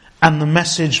 And the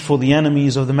message for the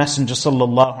enemies of the Messenger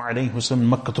sallallahu alaihi wasallam,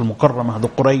 Makkah al-Mukarramah, the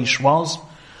Quraysh, was,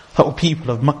 O people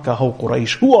of Makkah, O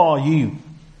Quraysh, who are you?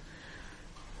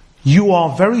 You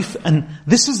are and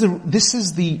this is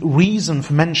the reason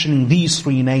for mentioning these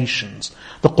three nations.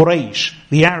 The Quraysh,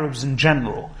 the Arabs in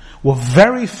general, were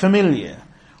very familiar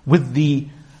with the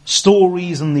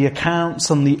stories and the accounts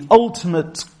and the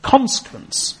ultimate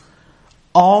consequence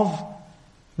of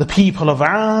the people of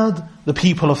Ad, the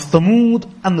people of Thamud,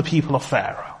 and the people of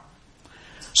Pharaoh.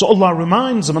 So Allah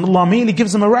reminds them, and Allah merely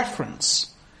gives them a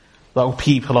reference. O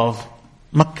people of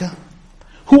Makkah,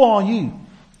 who are you?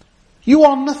 You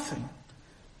are nothing.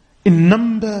 In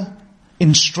number,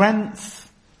 in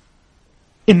strength,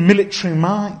 in military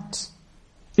might,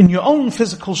 in your own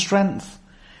physical strength,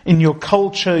 in your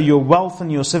culture, your wealth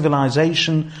and your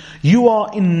civilization, you are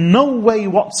in no way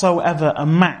whatsoever a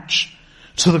match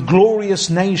to the glorious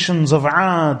nations of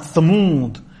Ad,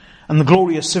 Thamud, and the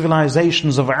glorious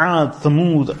civilizations of Ad,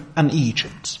 Thamud, and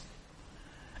Egypt.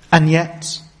 And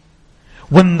yet,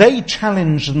 when they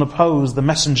challenged and opposed the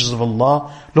messengers of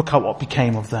Allah, look at what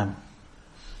became of them.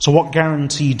 So what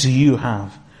guarantee do you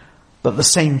have that the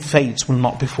same fate will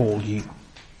not befall you?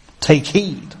 Take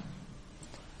heed.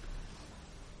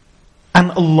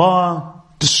 And Allah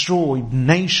destroyed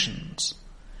nations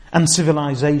and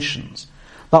civilizations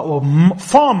that were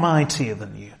far mightier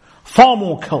than you, far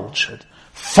more cultured,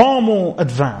 far more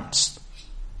advanced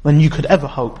than you could ever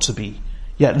hope to be.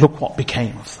 Yet look what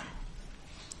became of them.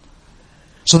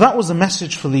 So that was the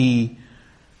message for the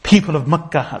people of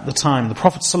Makkah at the time. The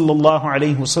Prophet sallallahu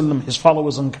alaihi wasallam, his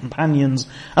followers and companions,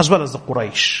 as well as the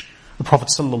Quraysh, the Prophet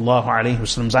sallallahu alaihi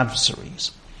wasallam's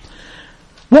adversaries.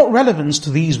 What relevance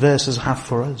do these verses have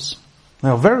for us? They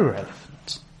are very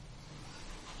relevant.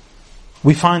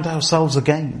 We find ourselves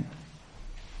again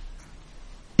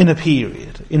in a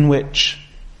period in which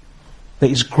there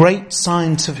is great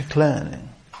scientific learning,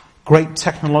 great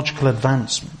technological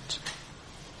advancement.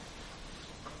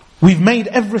 We've made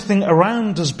everything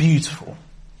around us beautiful,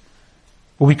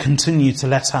 but we continue to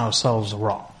let ourselves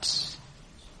rot.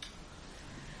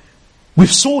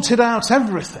 We've sorted out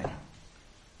everything,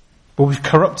 but we've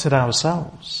corrupted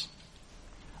ourselves.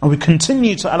 And we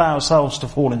continue to allow ourselves to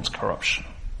fall into corruption.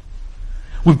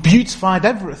 We've beautified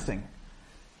everything,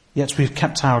 yet we've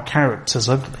kept our characters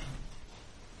ugly.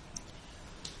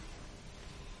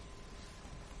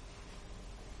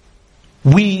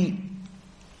 We,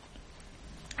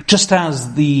 just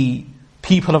as the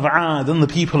people of Ad and the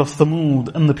people of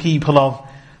Thamud and the people of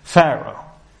Pharaoh.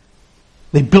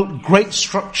 They built great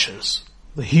structures,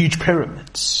 the huge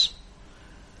pyramids.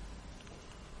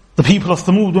 The people of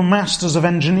Thamud were masters of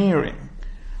engineering.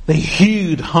 They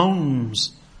hewed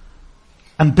homes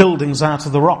and buildings out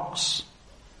of the rocks.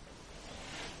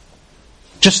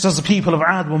 Just as the people of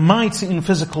Ad were mighty in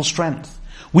physical strength,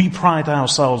 we pride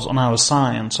ourselves on our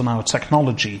science, on our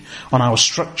technology, on our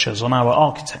structures, on our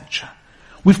architecture.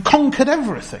 We've conquered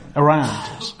everything around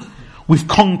us. We've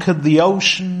conquered the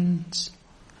oceans,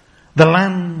 the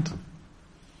land.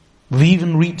 We've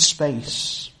even reached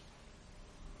space.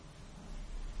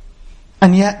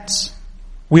 And yet,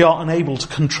 we are unable to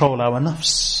control our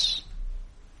nafs.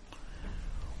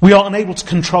 We are unable to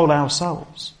control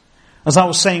ourselves. As I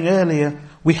was saying earlier,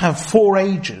 we have 4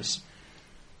 ages.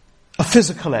 A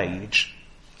physical age,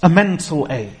 a mental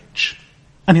age,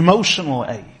 an emotional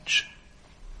age,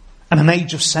 and an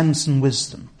age of sense and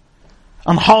wisdom.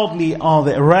 And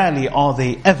rarely are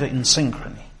they ever in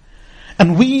synchrony.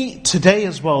 And we today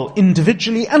as well,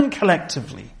 individually and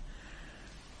collectively,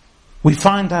 we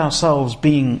find ourselves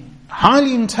being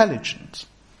highly intelligent,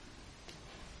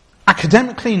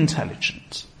 academically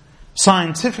intelligent,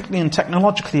 scientifically and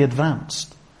technologically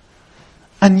advanced.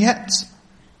 And yet,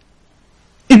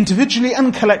 individually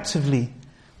and collectively,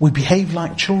 we behave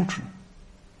like children.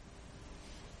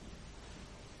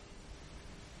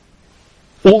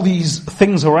 All these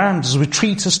things around us we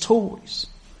treat as toys.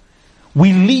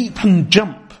 We leap and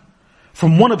jump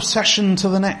from one obsession to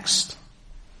the next,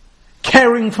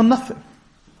 caring for nothing.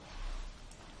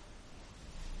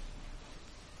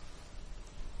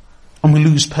 And we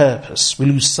lose purpose, we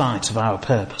lose sight of our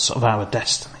purpose, of our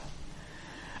destiny.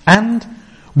 And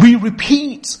we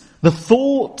repeat the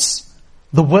thoughts,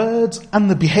 the words and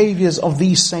the behaviors of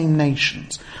these same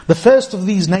nations. The first of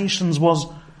these nations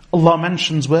Allah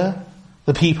mentions were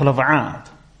the people of Ad.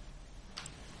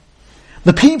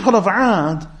 The people of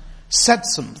Ad said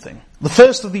something. The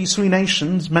first of these 3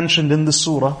 nations mentioned in the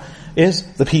surah is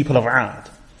the people of Ad.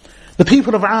 The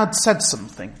people of Ad said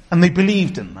something and they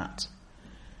believed in that.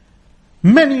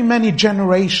 Many, many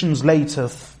generations later,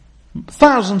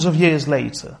 thousands of years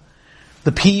later,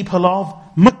 the people of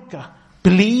Mecca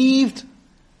believed,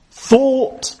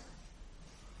 thought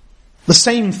the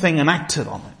same thing and acted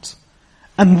on it.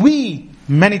 And we,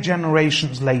 many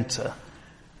generations later,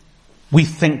 we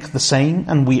think the same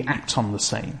and we act on the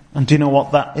same. And do you know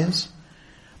what that is?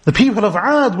 The people of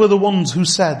Ad were the ones who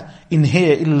said, "In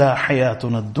hiya illa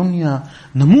hayatuna ad-dunya,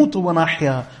 namutu wa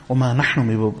nahya wa ma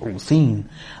nahnu bimab'uthin."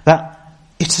 That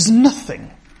it is nothing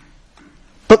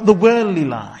but the worldly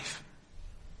life.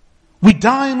 We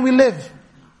die and we live.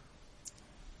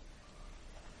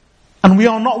 And we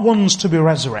are not ones to be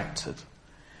resurrected.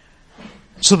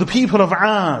 So the people of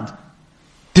Ad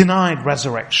denied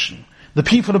resurrection. The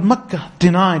people of Mecca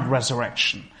denied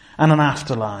resurrection and an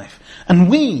afterlife.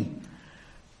 And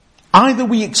either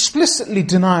we explicitly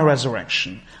deny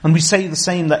resurrection and we say the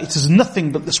same, that it is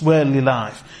nothing but this worldly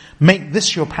life. Make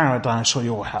this your paradise or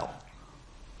your hell.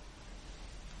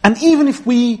 And even if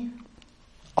we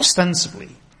ostensibly,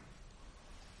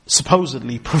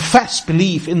 supposedly profess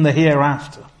belief in the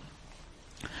hereafter,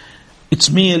 it's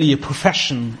merely a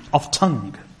profession of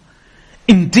tongue.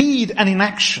 Indeed and in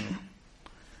action,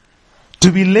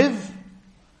 do we live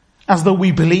as though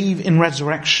we believe in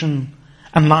resurrection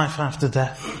and life after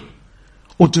death?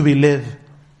 Or do we live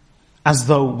as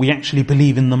though we actually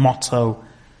believe in the motto,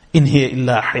 "In hiya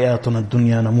illa hayatuna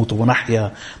ad-dunya namutu wa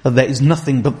nahya," that there is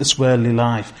nothing but this worldly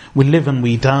life. We live and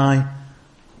we die,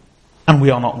 and we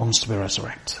are not ones to be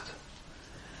resurrected.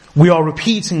 We are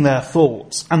repeating their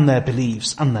thoughts and their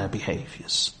beliefs and their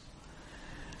behaviors.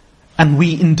 And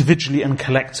we individually and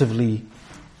collectively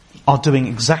are doing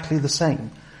exactly the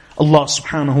same. Allah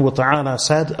subhanahu wa ta'ala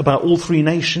said about all 3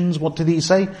 nations, what did He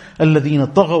say?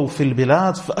 الَّذِينَ طَغَوْا فِي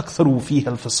الْبِلَادِ فَأَكْثَرُوا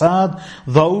فِيهَا الْفَسَادِ.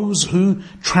 Those who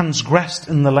transgressed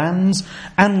in the lands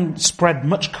and spread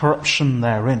much corruption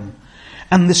therein.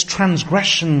 And this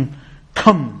transgression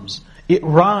comes, it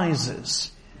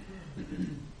rises.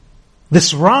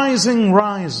 This rising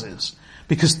rises,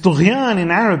 because tughyan in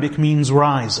Arabic means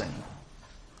rising.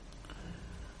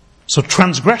 So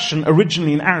transgression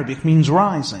originally in Arabic means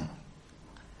rising.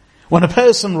 When a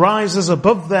person rises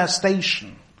above their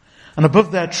station and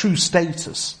above their true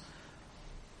status,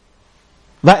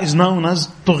 that is known as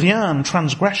tughyan,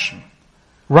 transgression,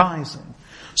 rising.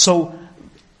 So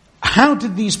how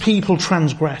did these people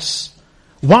transgress?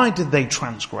 Why did they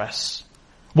transgress?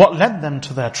 What led them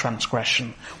to their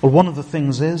transgression? Well, one of the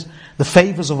things is the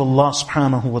favors of Allah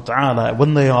subhanahu wa ta'ala,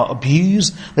 when they are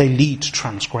abused, they lead to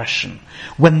transgression.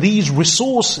 When these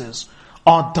resources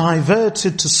are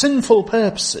diverted to sinful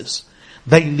purposes,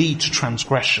 they lead to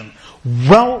transgression.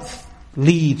 Wealth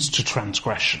leads to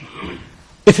transgression.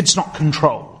 If it's not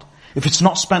controlled, if it's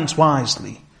not spent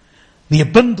wisely, the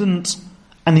abundant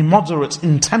and immoderate,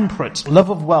 intemperate love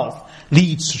of wealth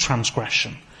leads to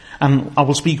transgression. And I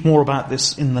will speak more about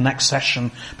this in the next session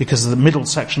because the middle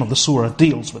section of the surah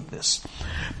deals with this.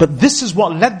 But this is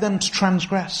what led them to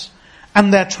transgress.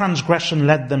 And their transgression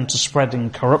led them to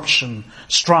spreading corruption,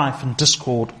 strife and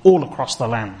discord all across the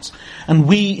lands. And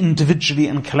we individually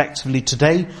and collectively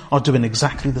today are doing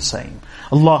exactly the same.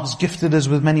 Allah has gifted us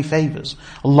with many favours.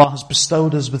 Allah has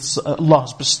bestowed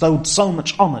so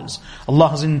much honours. Allah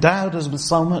has endowed us with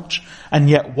so much. And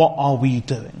yet what are we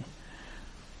doing?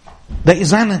 There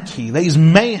is anarchy, there is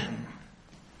mayhem.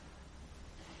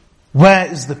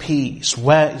 Where is the peace?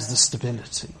 Where is the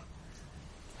stability?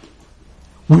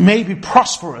 We may be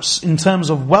prosperous in terms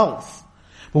of wealth,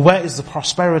 but where is the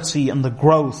prosperity and the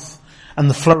growth and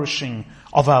the flourishing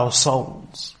of our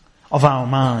souls, of our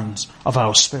minds, of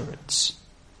our spirits?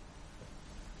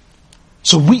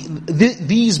 So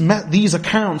these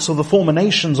accounts of the former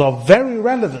nations are very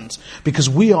relevant because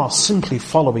we are simply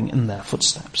following in their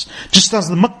footsteps. Just as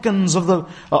the Makkans at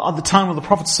the time of the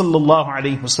Prophet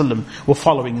ﷺ were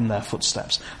following in their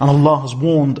footsteps. And Allah has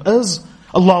warned us,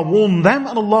 Allah warned them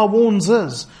and Allah warns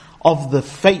us of the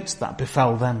fate that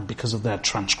befell them because of their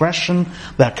transgression,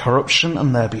 their corruption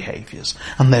and their behaviours.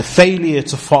 And their failure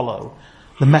to follow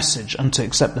the message and to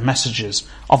accept the messages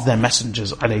of their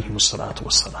messengers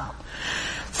ﷺ.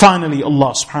 Finally,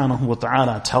 Allah subhanahu wa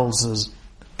ta'ala tells us,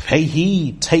 pay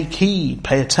heed, take heed,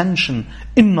 pay attention.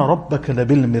 Inna rabbaka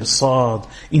labil mirsad.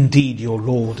 Indeed, your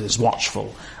Lord is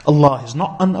watchful. Allah is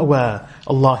not unaware.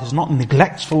 Allah is not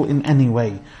neglectful in any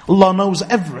way. Allah knows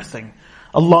everything.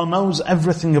 Allah knows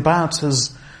everything about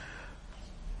us.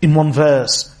 In one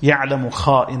verse, يَعْلَمُ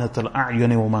خَائِنَةَ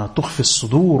الْأَعْيُنِ وَمَا تُخْفِي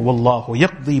الصُّدُورِ وَاللَّهُ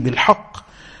يَقْضِي بِالْحَقِّ.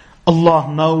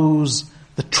 Allah knows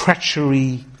the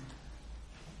treachery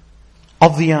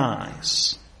of the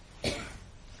eyes,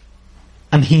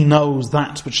 and He knows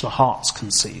that which the hearts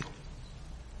conceal.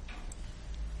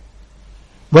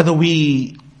 Whether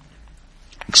we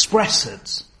express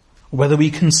it, whether we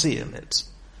conceal it,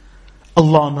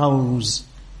 Allah knows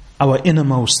our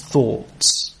innermost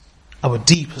thoughts, our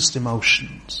deepest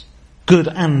emotions, good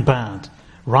and bad,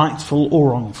 rightful or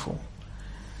wrongful.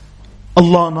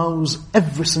 Allah knows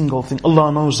every single thing.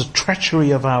 Allah knows the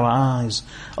treachery of our eyes.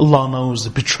 Allah knows the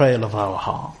betrayal of our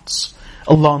hearts.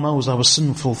 Allah knows our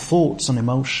sinful thoughts and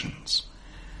emotions.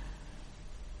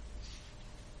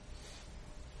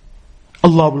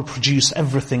 Allah will produce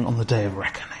everything on the day of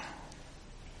reckoning.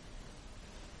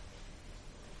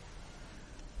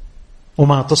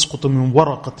 وَمَا تَسْقُطُ مِنْ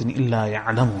وَرَقَةٍ إِلَّا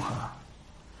يَعْلَمُهَا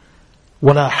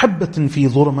وَلَا حَبَّةٍ فِي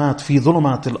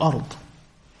ظُلُمَاتِ الْأَرْضِ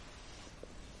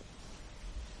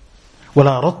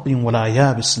وَلَا رَطْبٍ وَلَا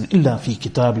يَابِسٍ إِلَّا فِي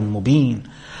كِتَابٍ مُبِينٍ.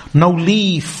 No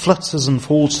leaf flutters and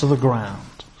falls to the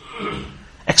ground,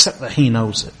 except that He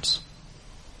knows it.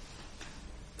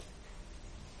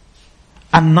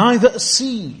 And neither a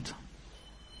seed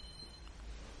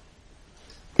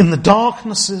in the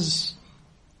darknesses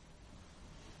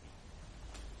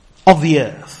of the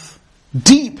earth,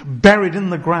 deep buried in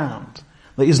the ground.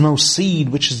 There is no seed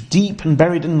which is deep and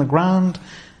buried in the ground,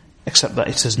 except that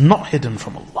it is not hidden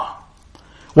from Allah.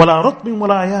 وَلَا رَطْبٍ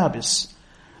وَلَا يَابِسٍ.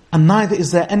 And neither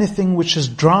is there anything which is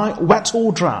dry, wet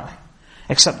or dry,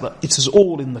 except that it is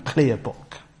all in the clear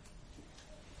book.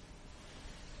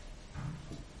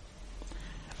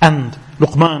 And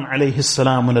Luqman alayhi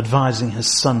salam, when advising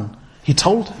his son, he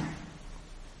told him,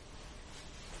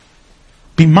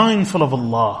 be mindful of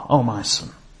Allah, O my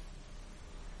son.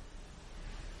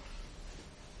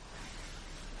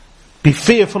 Be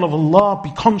fearful of Allah,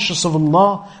 be conscious of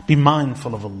Allah, be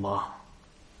mindful of Allah.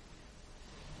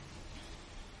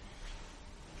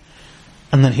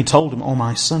 And then he told him, O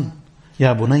my son,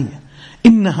 Ya bunayya,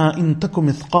 إنها إن تك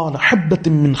مثقال حبة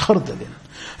من خردل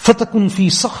فتكن في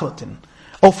صخرة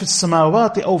أو في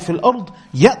السماوات أو في الأرض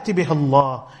يأتي بها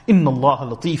الله إن الله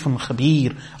لطيف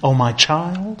خبير. O my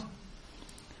child,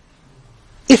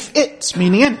 if it,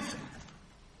 meaning anything,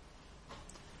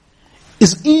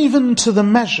 is even to the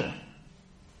measure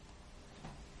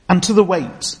and to the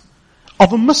weight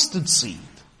of a mustard seed,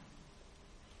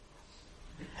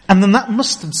 and then that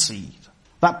mustard seed,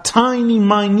 that tiny,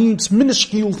 minute,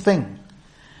 minuscule thing,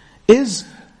 is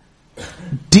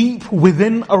deep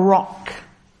within a rock.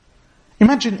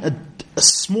 Imagine a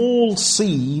small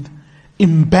seed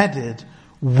embedded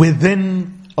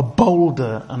within a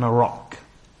boulder and a rock.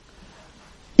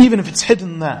 Even if it's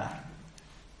hidden there.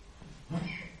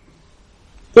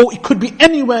 Or it could be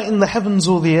anywhere in the heavens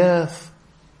or the earth.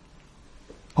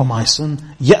 O my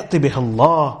son, يَأْتِ بِهَا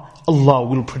اللَّهِ, Allah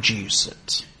will produce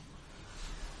it.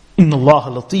 Inna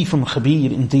Allah latifun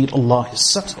khabir, indeed Allah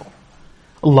is subtle.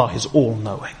 Allah is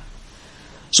all-knowing.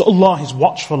 So Allah is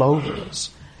watchful over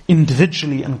us,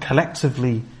 individually and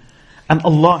collectively. And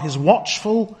Allah is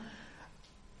watchful,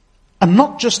 and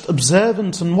not just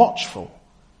observant and watchful,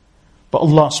 but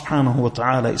Allah subhanahu wa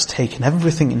ta'ala is taking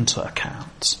everything into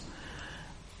account.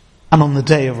 And on the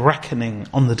day of reckoning,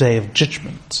 on the day of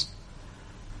judgment,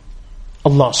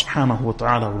 Allah subhanahu wa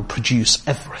ta'ala will produce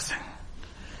everything.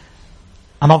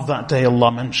 And of that day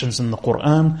Allah mentions in the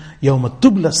Quran, يَوْمَ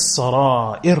تُبْلَ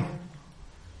السَّرَائِرُ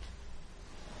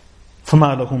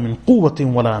فَمَا لَهُ مِنْ قُوَّةٍ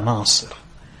وَلَا نَاصِرٍ.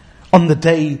 On the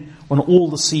day when all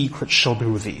the secrets shall be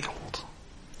revealed.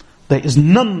 There is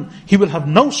none, he will have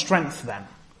no strength then,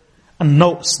 and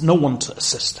no one to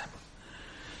assist him.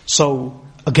 So,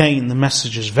 again, the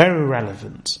message is very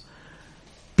relevant.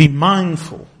 Be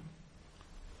mindful,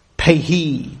 pay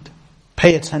heed,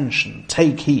 pay attention,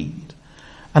 take heed,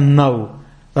 and know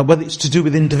that whether it's to do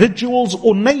with individuals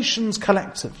or nations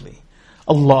collectively,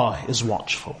 Allah is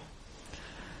watchful.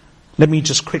 Let me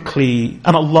just quickly,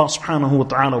 and Allah subhanahu wa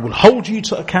ta'ala will hold you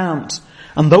to account,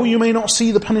 and though you may not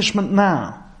see the punishment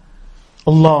now,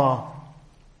 Allah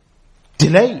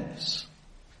delays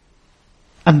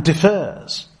and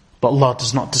defers, but Allah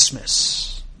does not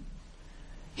dismiss.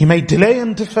 He may delay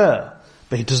and defer,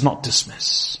 but He does not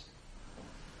dismiss.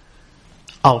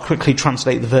 I'll quickly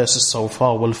translate the verses so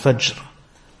far. وَالْفَجْرِ,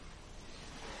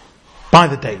 by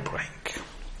the daybreak.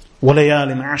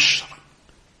 وَلَيَالٍ عَشْرٍ,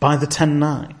 by the 10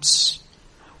 nights.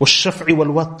 وَالشَّفْعِ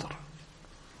وَالْوَتْرِ,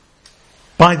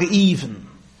 by the even,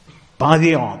 by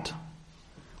the odd.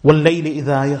 وَاللَّيْلِ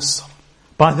إِذَا يَسْرٍ,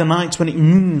 by the night when it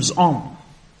moves on.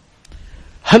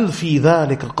 هَلْ فِي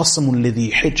ذَلِكَ قَسَمٌ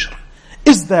لِذِي حِجْرٍ,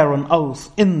 is there an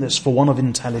oath in this for one of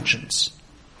intelligence?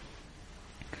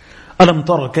 أَلَمْ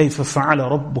تَرَ كَيْفَ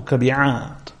فَعَلَ رَبُّكَ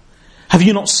بِعَادٍ, have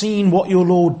you not seen what your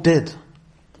Lord did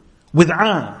with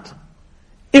Aad?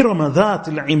 إِرَمَ ذَاتِ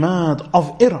الْعِمَادِ,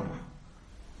 of Iram,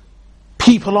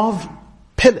 people of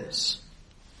pillars.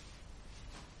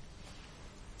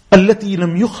 التي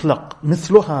لم يخلق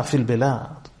مثلها في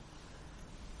البلاد,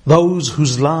 those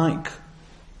whose like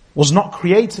was not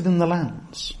created in the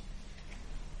lands.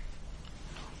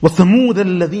 وثمود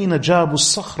الذين جابوا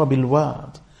الصخر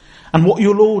بالواد, and what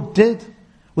your Lord did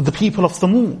with the people of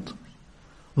Thamud,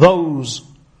 those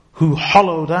who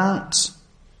hollowed out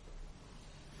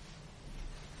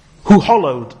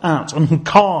and who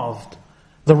carved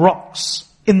the rocks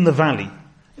in the valley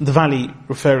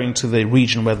referring to the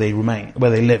region where they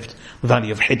lived, the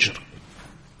valley of Hijr.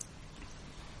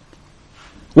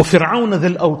 وَفِرْعَوْنَ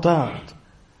ذِي الْأَوْتَادِ,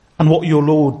 and what your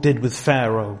Lord did with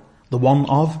Pharaoh, the one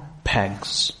of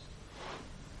pegs.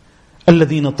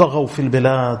 الَّذِينَ طَغَوْا فِي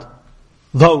الْبِلَادِ,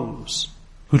 those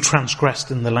who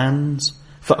transgressed in the lands.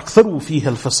 فَأَكْثَرُوا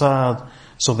فِيهَا الْفَسَادِ,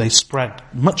 so they spread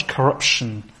much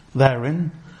corruption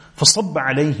therein. فَصَبَّ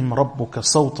عَلَيْهِمْ رَبُّكَ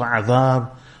صَوْتَ عَذَابٍ,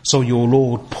 so your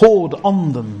Lord poured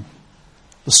on them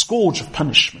the scourge of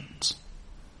punishment.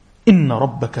 إِنَّ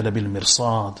رَبَّكَ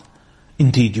لَبِالْمِرْصَادِ,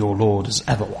 indeed your Lord is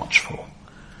ever watchful.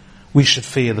 We should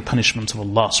fear the punishment of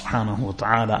Allah subhanahu wa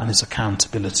ta'ala and His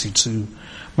accountability too.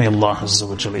 May Allah Azza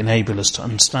wa Jal enable us to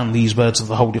understand these words of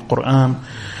the Holy Quran.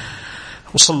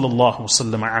 وصلى الله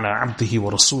وسلم على عبده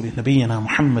ورسوله نبينا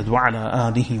محمد وعلى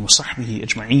آله وصحبه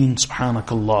أجمعين.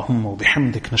 سبحانك اللهم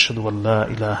وبحمدك نشهد أن لا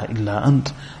إله إلا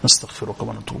أنت نستغفرك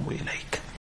ونتوب إليك.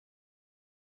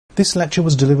 This lecture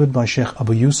was delivered by Sheikh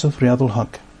Abu Yusuf Riyadul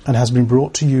Haq and has been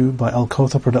brought to you by Al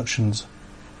Kawthar Productions.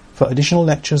 For additional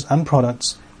lectures and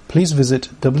products, please visit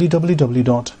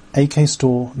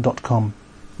www.akstore.com.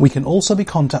 We can also be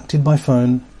contacted by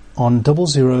phone on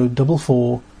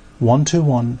 0044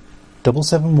 121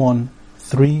 771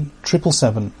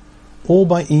 3777 or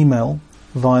by email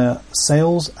via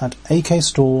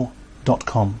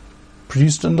sales@akstore.com.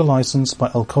 Produced under license by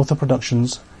Al Kawthar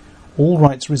Productions. All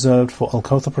rights reserved for Al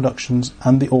Kawthar Productions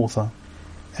and the author.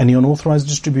 Any unauthorized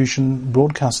distribution,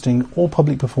 broadcasting or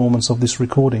public performance of this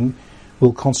recording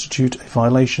will constitute a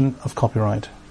violation of copyright.